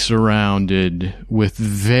completely surrounded with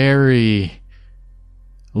very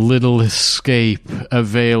little escape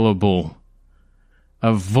available.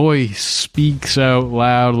 A voice speaks out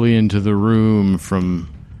loudly into the room from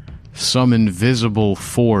some invisible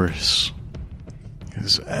force.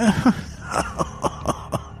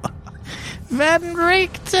 Van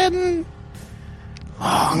Richten,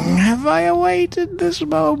 long have I awaited this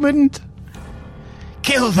moment.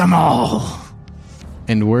 Kill them all.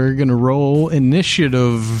 And we're gonna roll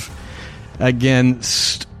initiative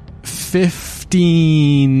against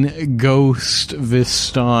 15 ghost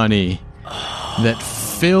Vistani that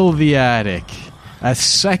fill the attic. A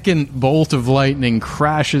second bolt of lightning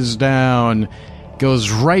crashes down,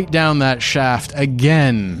 goes right down that shaft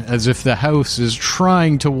again, as if the house is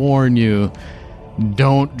trying to warn you,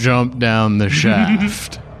 don't jump down the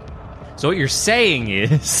shaft. So what you're saying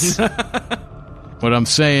is... What I'm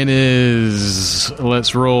saying is,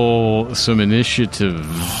 let's roll some initiative.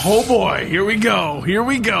 Oh boy, here we go. Here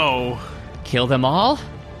we go. Kill them all?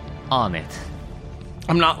 On it.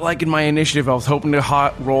 I'm not liking my initiative. I was hoping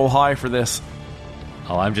to roll high for this.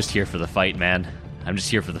 Oh, I'm just here for the fight, man. I'm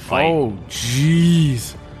just here for the fight. Oh,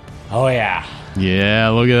 jeez. Oh, yeah. Yeah,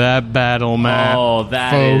 look at that battle map. Oh,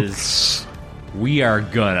 that folks. is... We are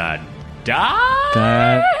gonna die?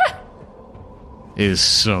 That is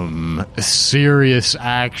some serious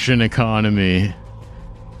action economy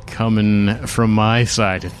coming from my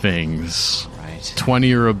side of things. Right.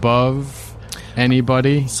 20 or above?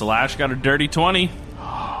 Anybody? Slash got a dirty 20.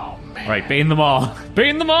 All right, bane them all.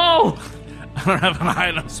 Bane them all! I don't have an high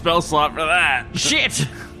enough spell slot for that. Shit!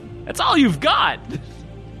 That's all you've got!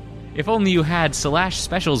 If only you had Slash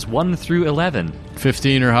specials 1 through 11.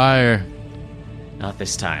 15 or higher. Not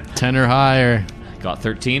this time. 10 or higher. Got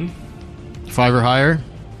 13. 5 or higher.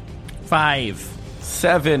 5.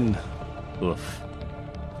 7. Oof.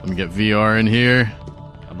 Let me get VR in here.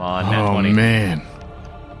 Come on, nat Oh, 20. man.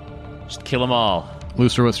 Just kill them all.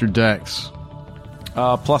 Looser, what's your dex?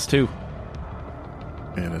 +2.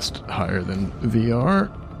 And it's higher than VR.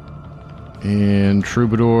 And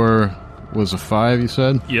Troubadour was a 5, you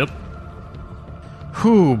said? Yep.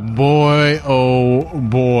 Whew, boy, oh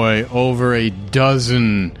boy. Over a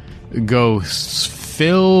dozen ghosts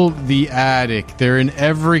fill the attic. They're in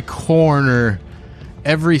every corner,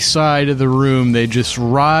 every side of the room. They just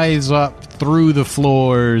rise up through the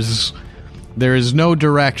floors. There is no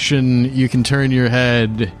direction you can turn your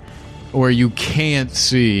head or you can't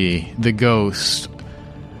see the ghost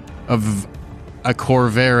of a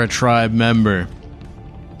Corvera tribe member.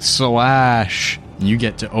 Slash, you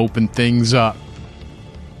get to open things up.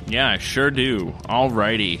 Yeah, I sure do.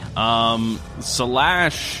 Alrighty.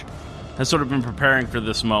 Slash has sort of been preparing for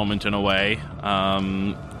this moment in a way.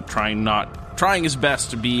 Trying his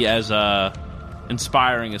best to be as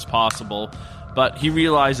inspiring as possible, but he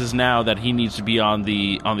realizes now that he needs to be on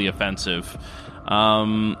the offensive.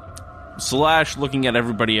 Slash, looking at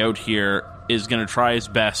everybody out here, is going to try his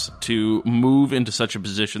best to move into such a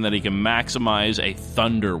position that he can maximize a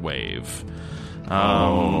thunder wave.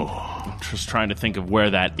 Just trying to think of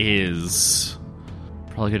where that is.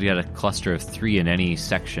 Probably could get a cluster of 3 in any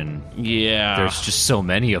section. Yeah. There's just so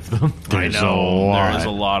many of them. I There's know. a lot. There is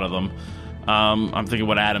a lot of them. I'm thinking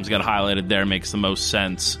what Adam's got highlighted there makes the most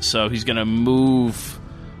sense. So he's going to move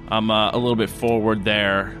a little bit forward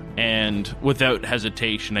there, and without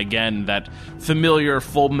hesitation, again, that familiar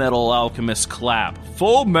Full Metal Alchemist clap.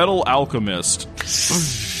 Full Metal Alchemist.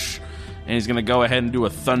 And he's going to go ahead and do a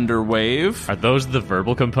thunder wave. Are those the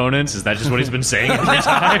verbal components? Is that just what he's been saying every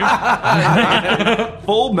time?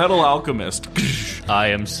 Full Metal Alchemist. I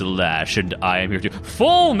am Slash, and I am here to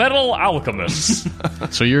Full Metal Alchemist.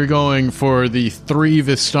 So you're going for the 3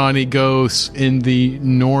 Vistani ghosts in the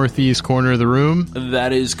northeast corner of the room?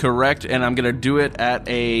 That is correct, and I'm going to do it at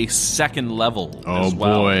a 2nd level as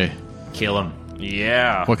well. Boy. Kill him.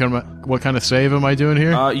 Yeah. What kind of save am I doing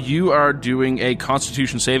here? You are doing a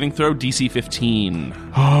Constitution saving throw, DC 15.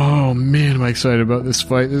 Oh, man, am I excited about this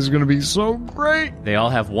fight. This is going to be so great. They all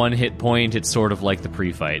have 1 hit point. It's sort of like the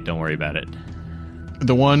pre-fight. Don't worry about it.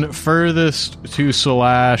 The one furthest to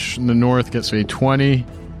Slash in the north gets a 20.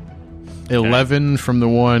 11 from the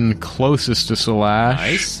one closest to Slash.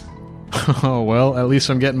 Nice. Oh, well, at least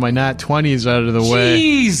I'm getting my nat 20s out of the way.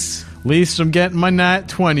 Jeez! At least I'm getting my nat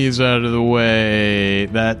 20s out of the way.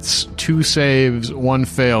 That's 2 saves, 1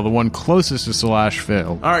 fail. The one closest to Slash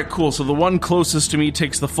failed. All right, cool. So the one closest to me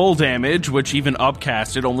takes the full damage, which even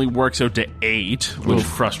upcasted only works out to 8, which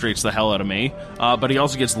frustrates the hell out of me. But he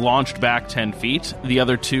also gets launched back 10 feet. The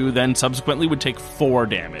other 2 then subsequently would take 4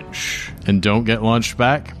 damage. And don't get launched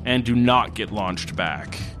back? And do not get launched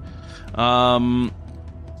back.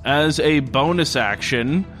 As a bonus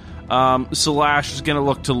action, Slash is going to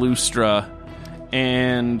look to Lustra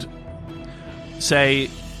and say,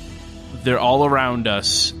 they're all around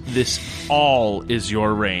us. This all is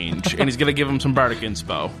your range. And he's going to give him some Bardic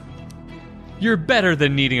Inspo. You're better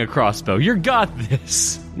than needing a crossbow. You got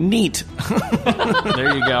this. Neat.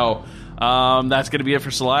 There you go. That's going to be it for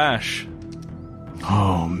Slash.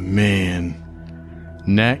 Oh, man.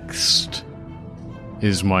 Next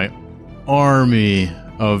is my army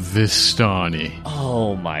of Vistani.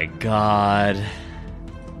 Oh my god.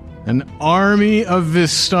 An army of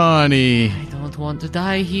Vistani I don't want to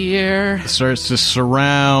die here. starts to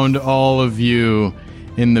surround all of you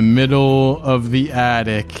in the middle of the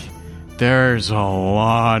attic. There's a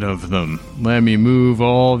lot of them. Let me move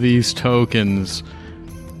all these tokens.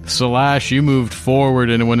 Slash, you moved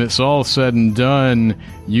forward, and when it's all said and done,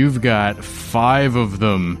 you've got 5 of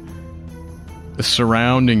them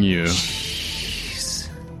surrounding you.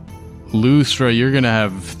 Lustra, you're going to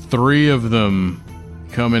have 3 of them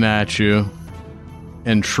coming at you.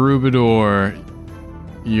 And Troubadour,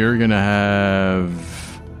 you're going to have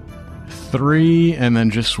 3 and then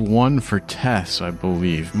just 1 for Tess, I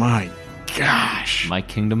believe. My gosh. My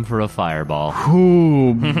kingdom for a fireball.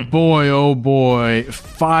 Ooh, boy, oh boy.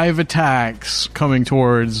 5 attacks coming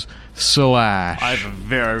towards Slash. I have a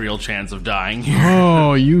very real chance of dying here.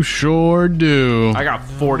 Oh, you sure do. I got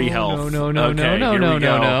 40 health.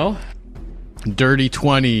 No. Dirty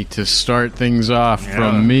 20 to start things off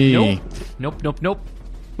from me. Nope.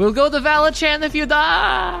 We'll go to Valachan if you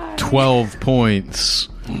die. 12 points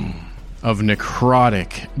of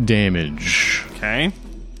necrotic damage. Okay.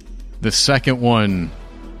 The second one,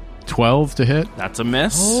 12 to hit. That's a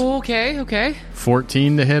miss. Okay.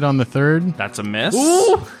 14 to hit on the third. That's a miss.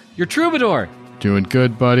 Ooh, you're Troubadour. Doing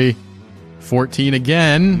good, buddy. 14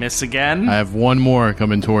 again. Miss again. I have 1 more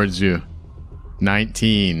coming towards you.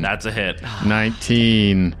 19. That's a hit.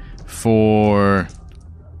 19 for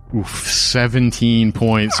 17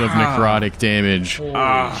 points of necrotic damage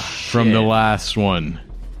from the last one.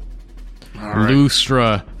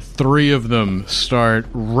 Lustra, 3 of them start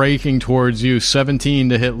raking towards you. 17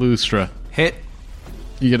 to hit Lustra. Hit.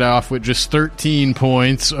 You get off with just 13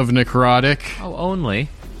 points of necrotic. Oh, only.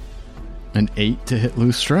 An 8 to hit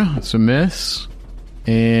Lustra. That's a miss.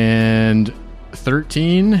 And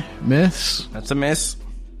 13, miss. That's a miss.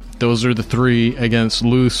 Those are the 3 against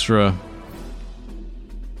Lustra.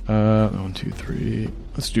 1, 2, 3.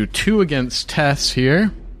 Let's do 2 against Tess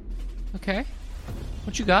here. Okay.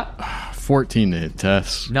 What you got? 14 to hit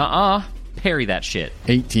Tess. Nuh-uh. Parry that shit.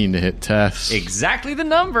 18 to hit Tess. Exactly the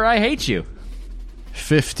number. I hate you.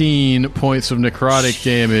 15 points of necrotic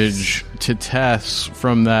damage to Tess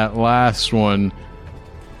from that last one.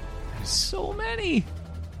 So many.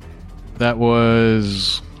 That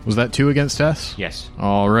was that 2 against Tess? Yes.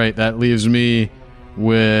 All right, that leaves me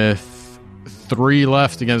with 3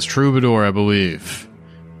 left against Troubadour, I believe.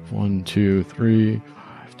 1, 2, 3,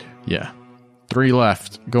 5, 2. Yeah. 3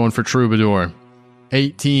 left. Going for Troubadour.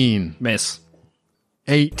 18. Miss.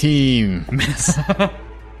 18. Miss.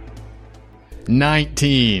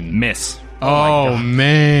 19. Miss. Oh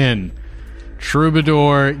man.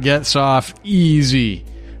 Troubadour gets off easy,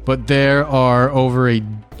 but there are over a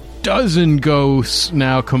dozen ghosts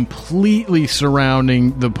now completely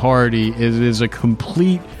surrounding the party. It is a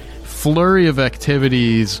complete flurry of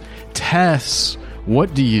activities. Tess,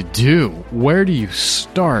 what do you do? Where do you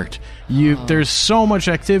start? There's so much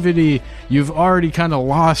activity, you've already kind of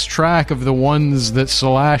lost track of the ones that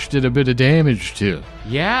Slash did a bit of damage to.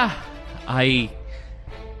 Yeah. I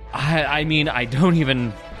mean, I don't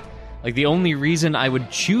even... Like, the only reason I would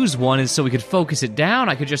choose one is so we could focus it down.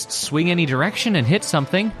 I could just swing any direction and hit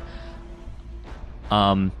something.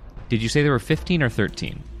 Did you say there were 15 or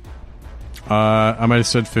 13? I might have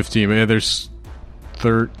said 15, but yeah, there's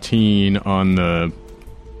 13 on the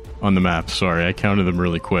map. Sorry, I counted them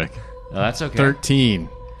really quick. Oh, that's okay. 13.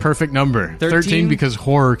 Perfect number. 13 because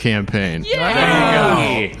horror campaign. Yeah!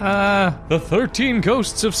 There you go. The 13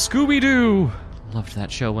 Ghosts of Scooby-Doo. Loved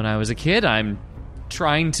that show when I was a kid. I'm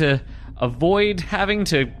trying to avoid having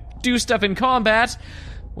to do stuff in combat.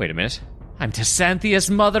 Wait a minute. I'm Tesanthius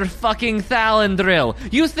motherfucking Thalandrill.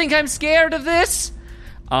 You think I'm scared of this?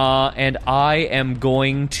 And I am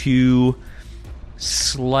going to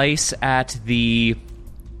slice at the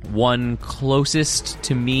one closest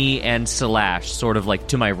to me and Slash, sort of like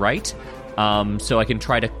to my right, so I can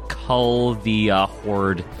try to cull the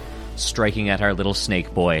horde striking at our little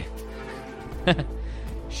snake boy.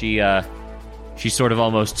 She sort of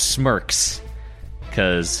almost smirks,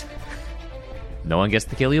 because no one gets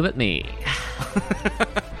to kill you but me.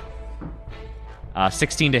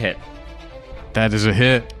 16 to hit. That is a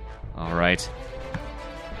hit. All right.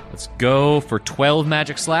 Let's go for 12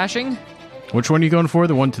 magic slashing. Which one are you going for?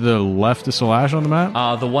 The one to the left of Slash on the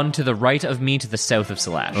map? The one to the right of me to the south of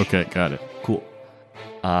Slash. Okay, got it. Cool.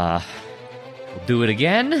 We'll do it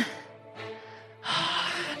again.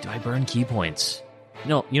 Do I burn key points?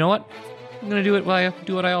 No, you know what? I'm going to do it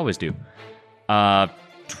what I always do.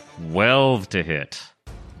 12 to hit.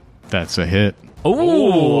 That's a hit.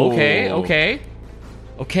 Oh, okay.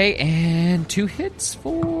 Okay, and 2 hits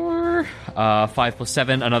for 5 plus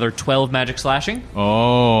 7, another 12 magic slashing.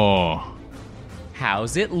 Oh.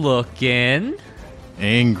 How's it looking?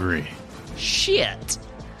 Angry. Shit.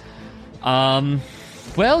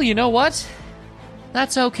 Well, you know what?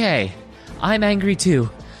 That's okay. I'm angry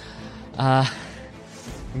too. I'm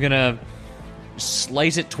gonna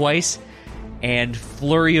slice it twice, and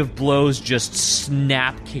flurry of blows just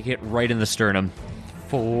snap kick it right in the sternum.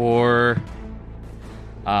 For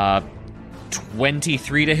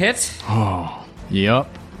 23 to hit. Oh, yep.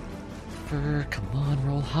 Come on,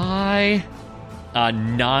 roll high.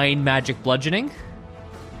 9 magic bludgeoning.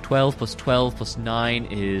 12 plus 12 plus 9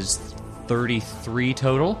 is 33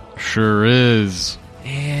 total. Sure is.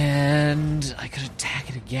 And I could attack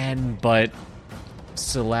it again, but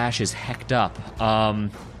Slash is hecked up.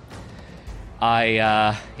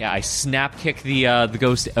 I snap kick the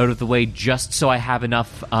ghost out of the way just so I have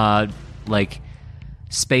enough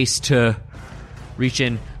space to reach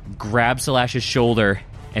in, grab Slash's shoulder,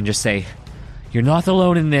 and just say, "You're not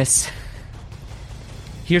alone in this.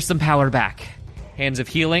 Here's some power back." Hands of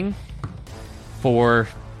healing for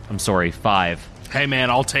 5. Hey, man,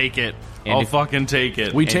 I'll take it. And I'll if- fucking take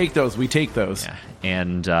it. We take those. Yeah.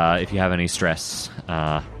 And if you have any stress,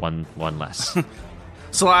 one less.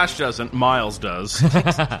 Slash doesn't. Miles does.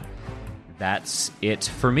 That's it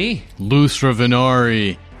for me. Lustra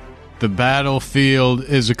Venari. The battlefield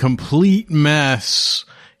is a complete mess.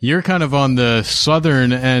 You're kind of on the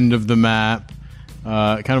southern end of the map,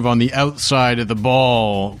 kind of on the outside of the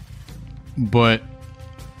ball, but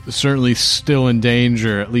certainly still in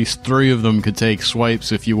danger. At least 3 of them could take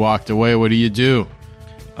swipes if you walked away. What do?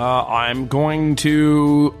 I'm going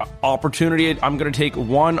to I'm going to take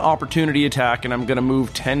 1 opportunity attack, and I'm going to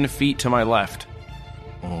move 10 feet to my left.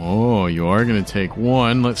 Oh, you are going to take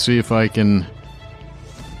 1. Let's see if I can...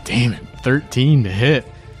 Damn it, 13 to hit.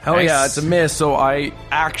 Hell Nice. yeah, it's a miss. So I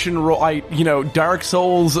action roll. Dark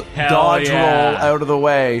Souls dodge yeah. roll out of the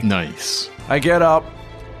way. Nice. I get up,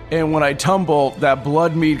 and when I tumble, that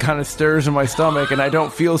blood mead kind of stirs in my stomach, and I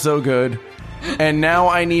don't feel so good. And now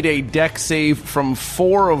I need a dex save from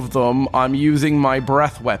 4 of them. I'm using my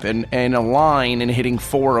breath weapon and a line and hitting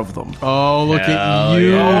 4 of them. Oh, look Hell at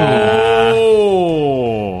you. yeah.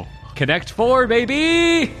 Oh. Connect 4,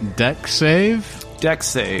 baby! Deck save? Dex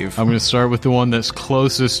save. I'm going to start with the one that's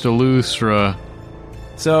closest to Lustra.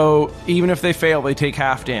 So even if they fail, they take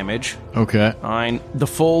half damage. Okay. Fine. The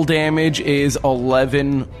full damage is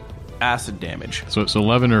 11 acid damage. So it's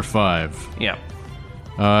 11 or 5. Yeah.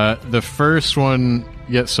 The first one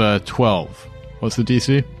gets 12. What's the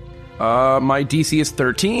DC? My DC is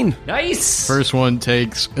 13. Nice! First one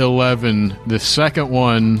takes 11. The second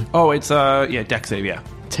one Oh, it's dex save, yeah.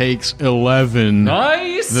 takes 11.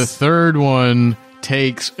 Nice! The third one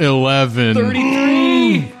takes 11.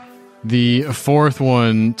 33! The fourth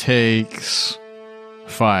one takes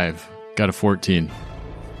 5. Got a 14.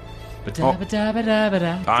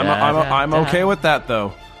 I'm okay with that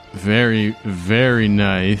though. Very, very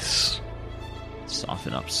nice.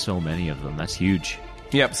 Soften up so many of them. That's huge.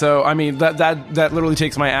 Yep. So I mean that literally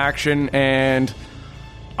takes my action, and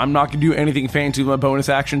I'm not going to do anything fancy with my bonus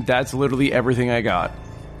action. That's literally everything I got.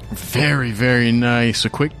 Very, very nice. A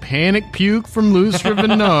quick panic puke from Lucifer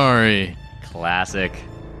Venari. Classic.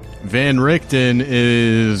 Van Richten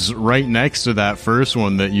is right next to that first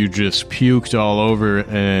one that you just puked all over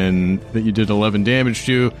and that you did 11 damage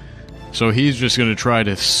to. So he's just going to try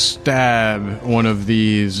to stab one of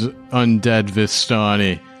these undead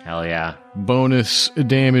Vistani. Hell yeah. Bonus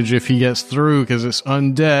damage if he gets through because it's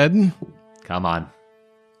undead. Come on.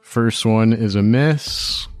 First one is a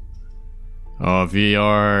miss. Oh,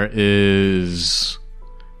 VR is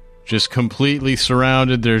just completely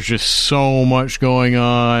surrounded. There's just so much going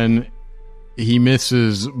on. He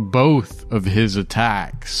misses both of his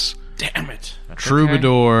attacks. Damn it.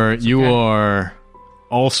 Troubadour, you are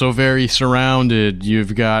also very surrounded.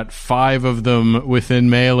 You've got 5 of them within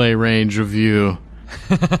melee range of you.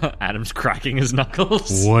 Adam's cracking his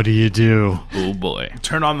knuckles. What do you do? Oh boy.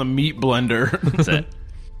 Turn on the meat blender. That's it.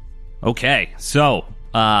 Okay, so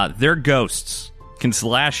they're ghosts. Can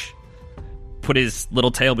Slash put his little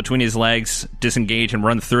tail between his legs, disengage, and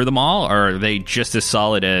run through them all? Or are they just as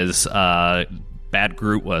solid as Bad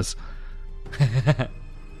Groot was?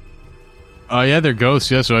 Yeah, they're ghosts,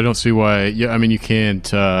 yeah, so I don't see why. Yeah, I mean, you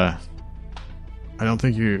can't. I don't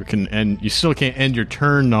think you can end. You still can't end your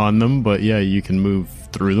turn on them, but yeah, you can move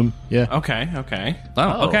through them. Yeah. Okay.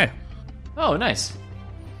 Oh, okay. Oh, nice.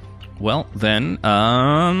 Well, then,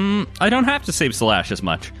 I don't have to save Slash as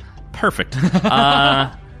much. Perfect.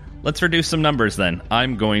 Let's reduce some numbers then.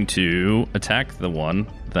 I'm going to attack the one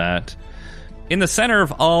that in the center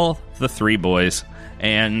of all the 3 boys.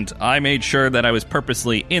 And I made sure that I was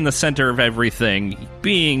purposely in the center of everything,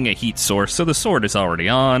 being a heat source, so the sword is already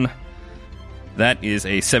on. That is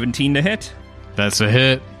a 17 to hit. That's a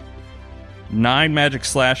hit. 9 magic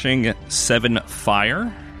slashing, 7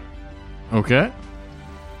 fire. Okay.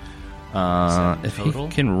 If he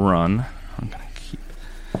can run, I'm going to keep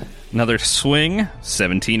another swing,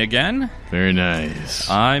 17 again. Very nice.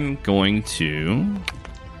 I'm going to...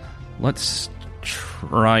 Let's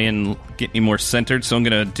try and get me more centered, so I'm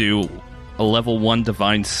going to do a level 1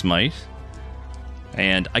 Divine Smite.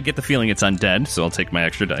 And I get the feeling it's undead, so I'll take my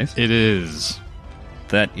extra dice. It is.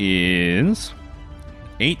 That is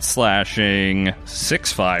 8 slashing,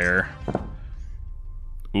 6 fire.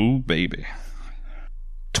 Ooh, baby.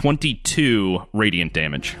 22 radiant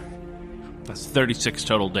damage. That's 36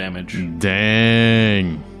 total damage.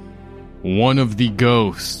 Dang. One of the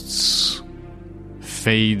ghosts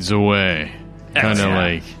fades away. Kind of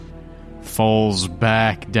like falls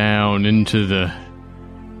back down into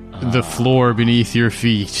the floor beneath your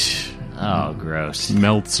feet. Oh, gross.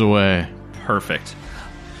 Melts away. Perfect.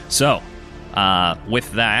 So, with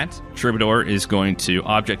that, Troubadour is going to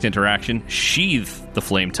object interaction, sheath the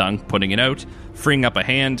flame tongue, putting it out, freeing up a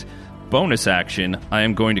hand. Bonus action, I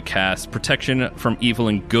am going to cast Protection from Evil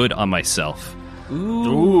and Good on myself.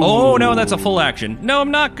 Ooh. Oh, no, that's a full action. No,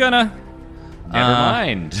 I'm not gonna. Never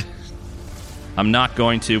mind. I'm not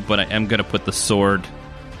going to, but I am going to put the sword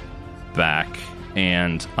back,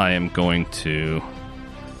 and I am going to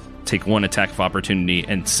take 1 attack of opportunity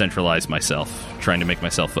and centralize myself, trying to make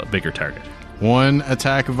myself a bigger target. 1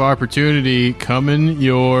 attack of opportunity coming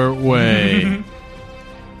your way.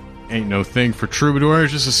 Ain't no thing for Troubadour.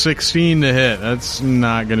 It's just a 16 to hit. That's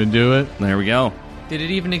not going to do it. There we go. Did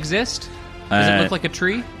it even exist? Does it look like a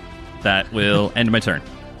tree? That will end my turn.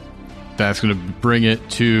 That's going to bring it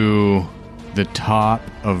to the top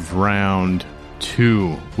of round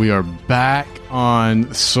 2. We are back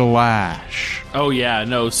on Slash. Oh yeah,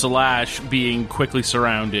 no, Slash being quickly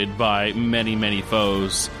surrounded by many, many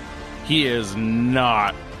foes. He is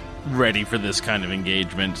not ready for this kind of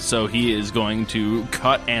engagement, so he is going to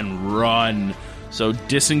cut and run. So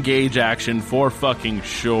disengage action for fucking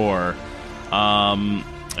sure.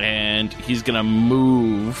 And he's gonna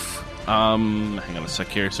move. Hang on a sec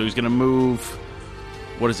here. So he's gonna move.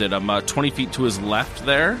 What is it? 20 feet to his left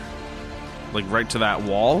there, like right to that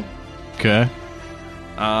wall. Okay.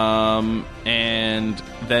 And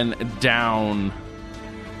then down.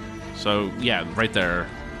 So yeah, right there.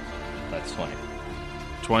 That's 20.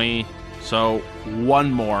 20. So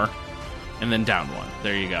 1 more, and then down 1.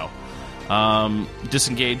 There you go.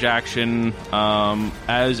 Disengage action.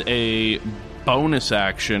 As a bonus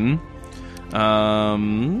action,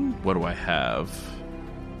 what do I have?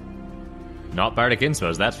 Not Bardic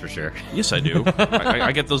Inspos, that's for sure. Yes, I do.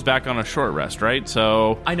 I get those back on a short rest, right?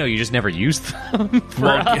 So I know you just never used them.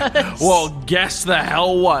 well, guess the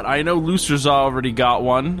hell what? I know Lucer's already got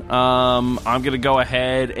one. I'm gonna go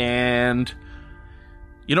ahead and,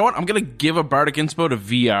 you know what? I'm gonna give a Bardic Inspo to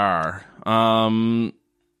VR.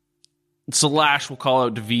 Slash will call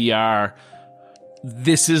out to VR.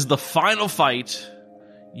 this is the final fight.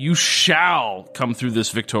 You shall come through this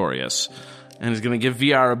victorious. And he's going to give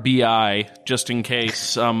VR a BI just in case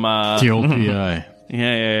some... The old PI.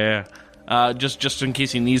 Yeah. Just in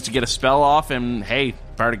case he needs to get a spell off, and hey,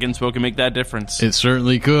 Bardic Inspo can make that difference. It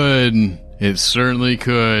certainly could. It certainly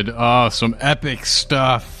could. Oh, some epic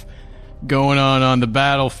stuff going on the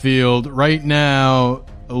battlefield. Right now,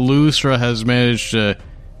 Lustra has managed to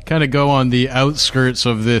kind of go on the outskirts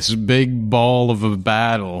of this big ball of a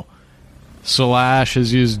battle. Slash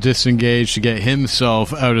has used Disengage to get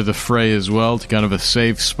himself out of the fray as well, to kind of a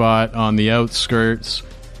safe spot on the outskirts.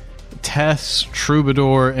 Tess,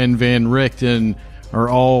 Troubadour, and Van Richten are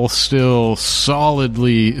all still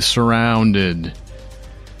solidly surrounded.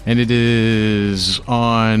 And it is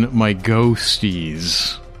on my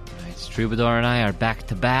ghosties. Right, Troubadour and I are back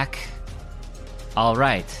to back. All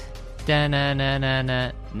right.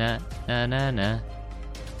 Da-na-na-na-na-na-na-na.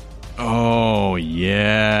 Oh,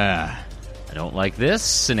 yeah. I don't like this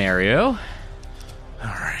scenario. All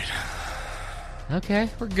right. Okay,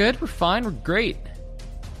 we're good. We're fine. We're great.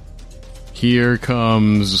 Here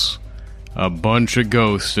comes a bunch of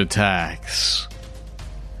ghost attacks.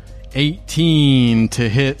 18 to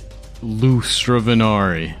hit Lustra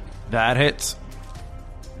Venari. That hits.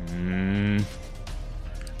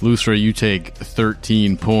 Lustra, you take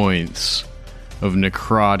 13 points of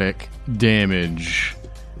necrotic damage.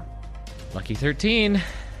 Lucky 13.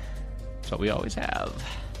 That's what we always have.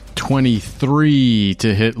 23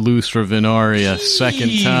 to hit Lustra Venari a second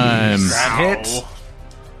time. That hits.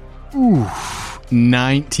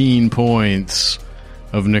 19 points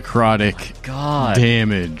of necrotic God.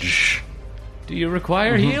 damage. Do you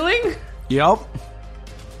require healing? Yep.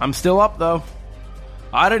 I'm still up, though.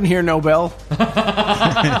 I didn't hear no bell.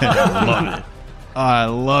 I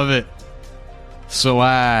love it.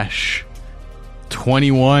 Slash.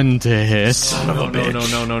 21 to hit.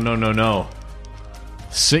 No.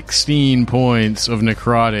 16 points of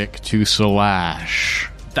necrotic to Slash.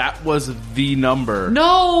 That was the number.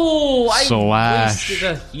 No! I Slash. wasted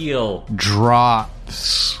a heal.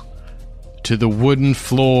 Drops to the wooden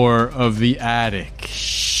floor of the attic.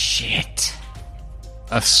 Shit.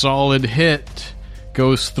 A solid hit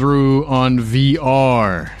goes through on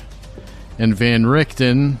VR. And Van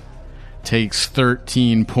Richten takes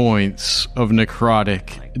 13 points of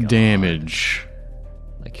necrotic damage.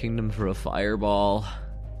 My kingdom for a fireball.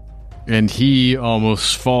 And he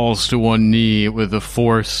almost falls to one knee with the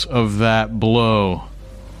force of that blow.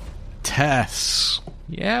 Tess.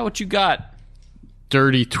 Yeah, what you got?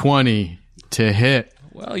 Dirty 20 to hit.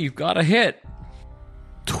 Well, you've got a hit.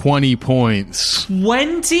 20 points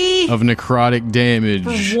 20? of necrotic damage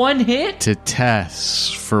For one hit? to Tess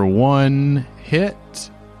for one hit.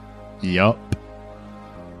 Yup.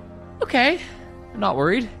 Okay. I'm not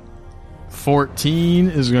worried. 14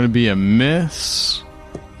 is going to be a miss.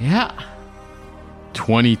 Yeah.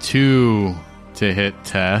 22 to hit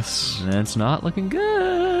Tess. That's not looking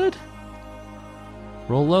good.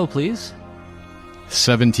 Roll low, please.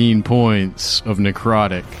 17 points of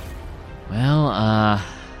necrotic. Well,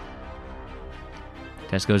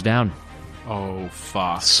 Tess goes down. Oh,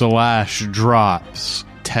 fuck. Slash drops.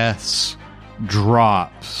 Tess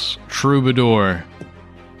drops. Troubadour.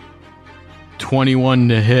 21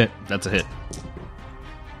 to hit. That's a hit.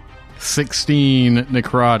 16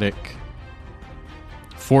 necrotic.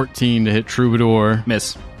 14 to hit Troubadour.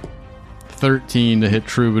 Miss. 13 to hit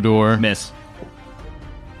Troubadour. Miss.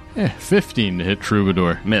 15 to hit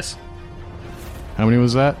Troubadour. Miss. How many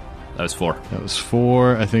was that? That was 4. That was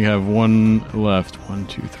 4. I think I have one left. 1,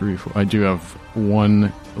 2, 3, 4. I do have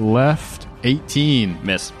one left. 18.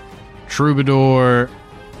 Miss. Troubadour.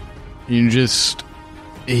 You can just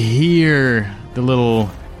hear the little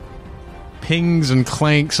pings and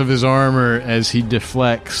clanks of his armor as he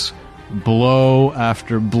deflects blow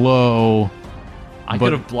after blow. I But-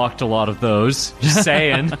 could have blocked a lot of those. Just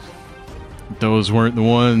saying. Those weren't the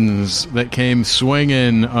ones that came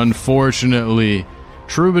swinging, unfortunately.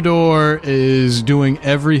 Troubadour is doing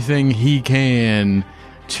everything he can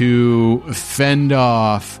to fend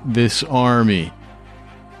off this army.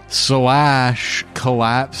 Slash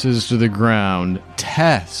collapses to the ground.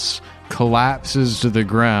 Tess collapses to the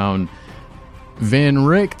ground. Van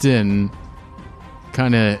Richten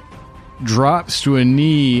kind of drops to a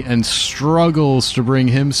knee and struggles to bring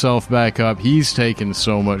himself back up. He's taken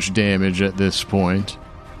so much damage at this point.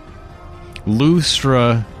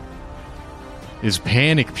 Lustra is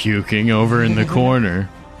panic puking over in the corner.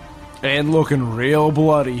 And looking real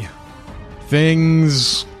bloody.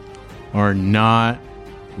 Things are not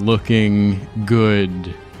looking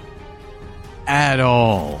good at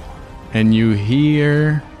all. And you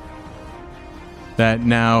hear that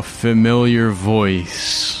now familiar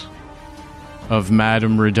voice of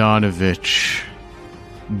Madame Radonovich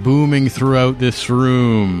booming throughout this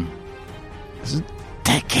room.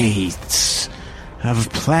 Decades of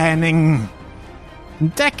planning,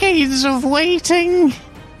 decades of waiting,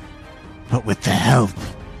 but with the help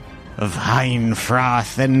of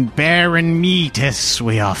Heinfroth and Baron Metis,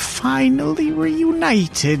 we are finally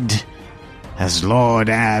reunited, as Lord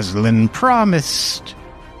Aslan promised.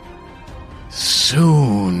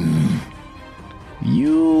 Soon,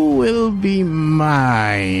 you will be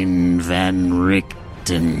mine, Van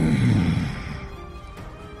Richten.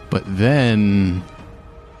 But then,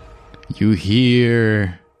 you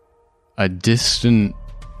hear a distant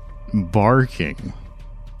barking.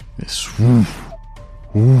 This woof,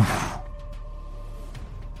 woof.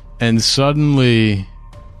 And suddenly,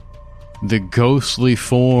 the ghostly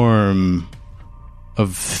form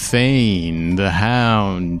of Thane, the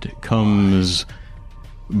hound, comes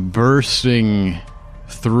bursting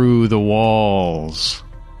through the walls,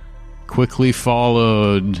 quickly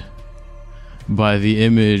followed by the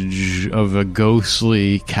image of a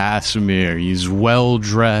ghostly Casimir. He's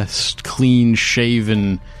well-dressed,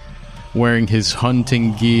 clean-shaven, wearing his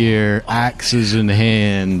hunting gear, axes in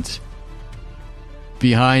hand.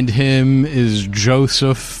 Behind him is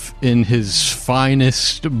Joseph in his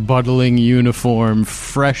finest buttling uniform,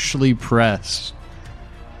 freshly pressed.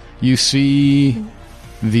 You see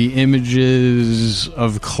the images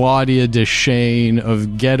of Claudia Deschain,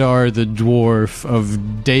 of Gedar the Dwarf,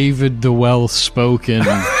 of David the Well-Spoken,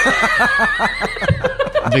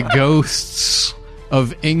 the ghosts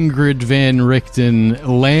of Ingrid Van Richten,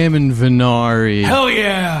 Lamin Venari. Hell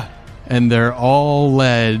yeah! And they're all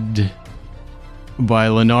led by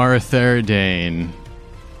Lenara Theridane.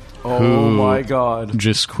 Oh my god.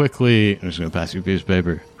 Just quickly, I'm just going to pass you a piece of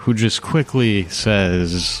paper, who just quickly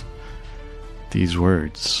says these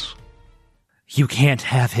words. You can't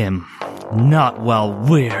have him. Not while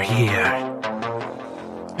we're here.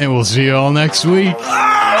 And we'll see you all next week.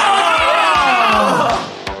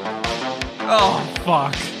 Oh,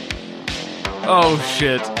 fuck. Oh,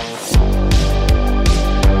 shit.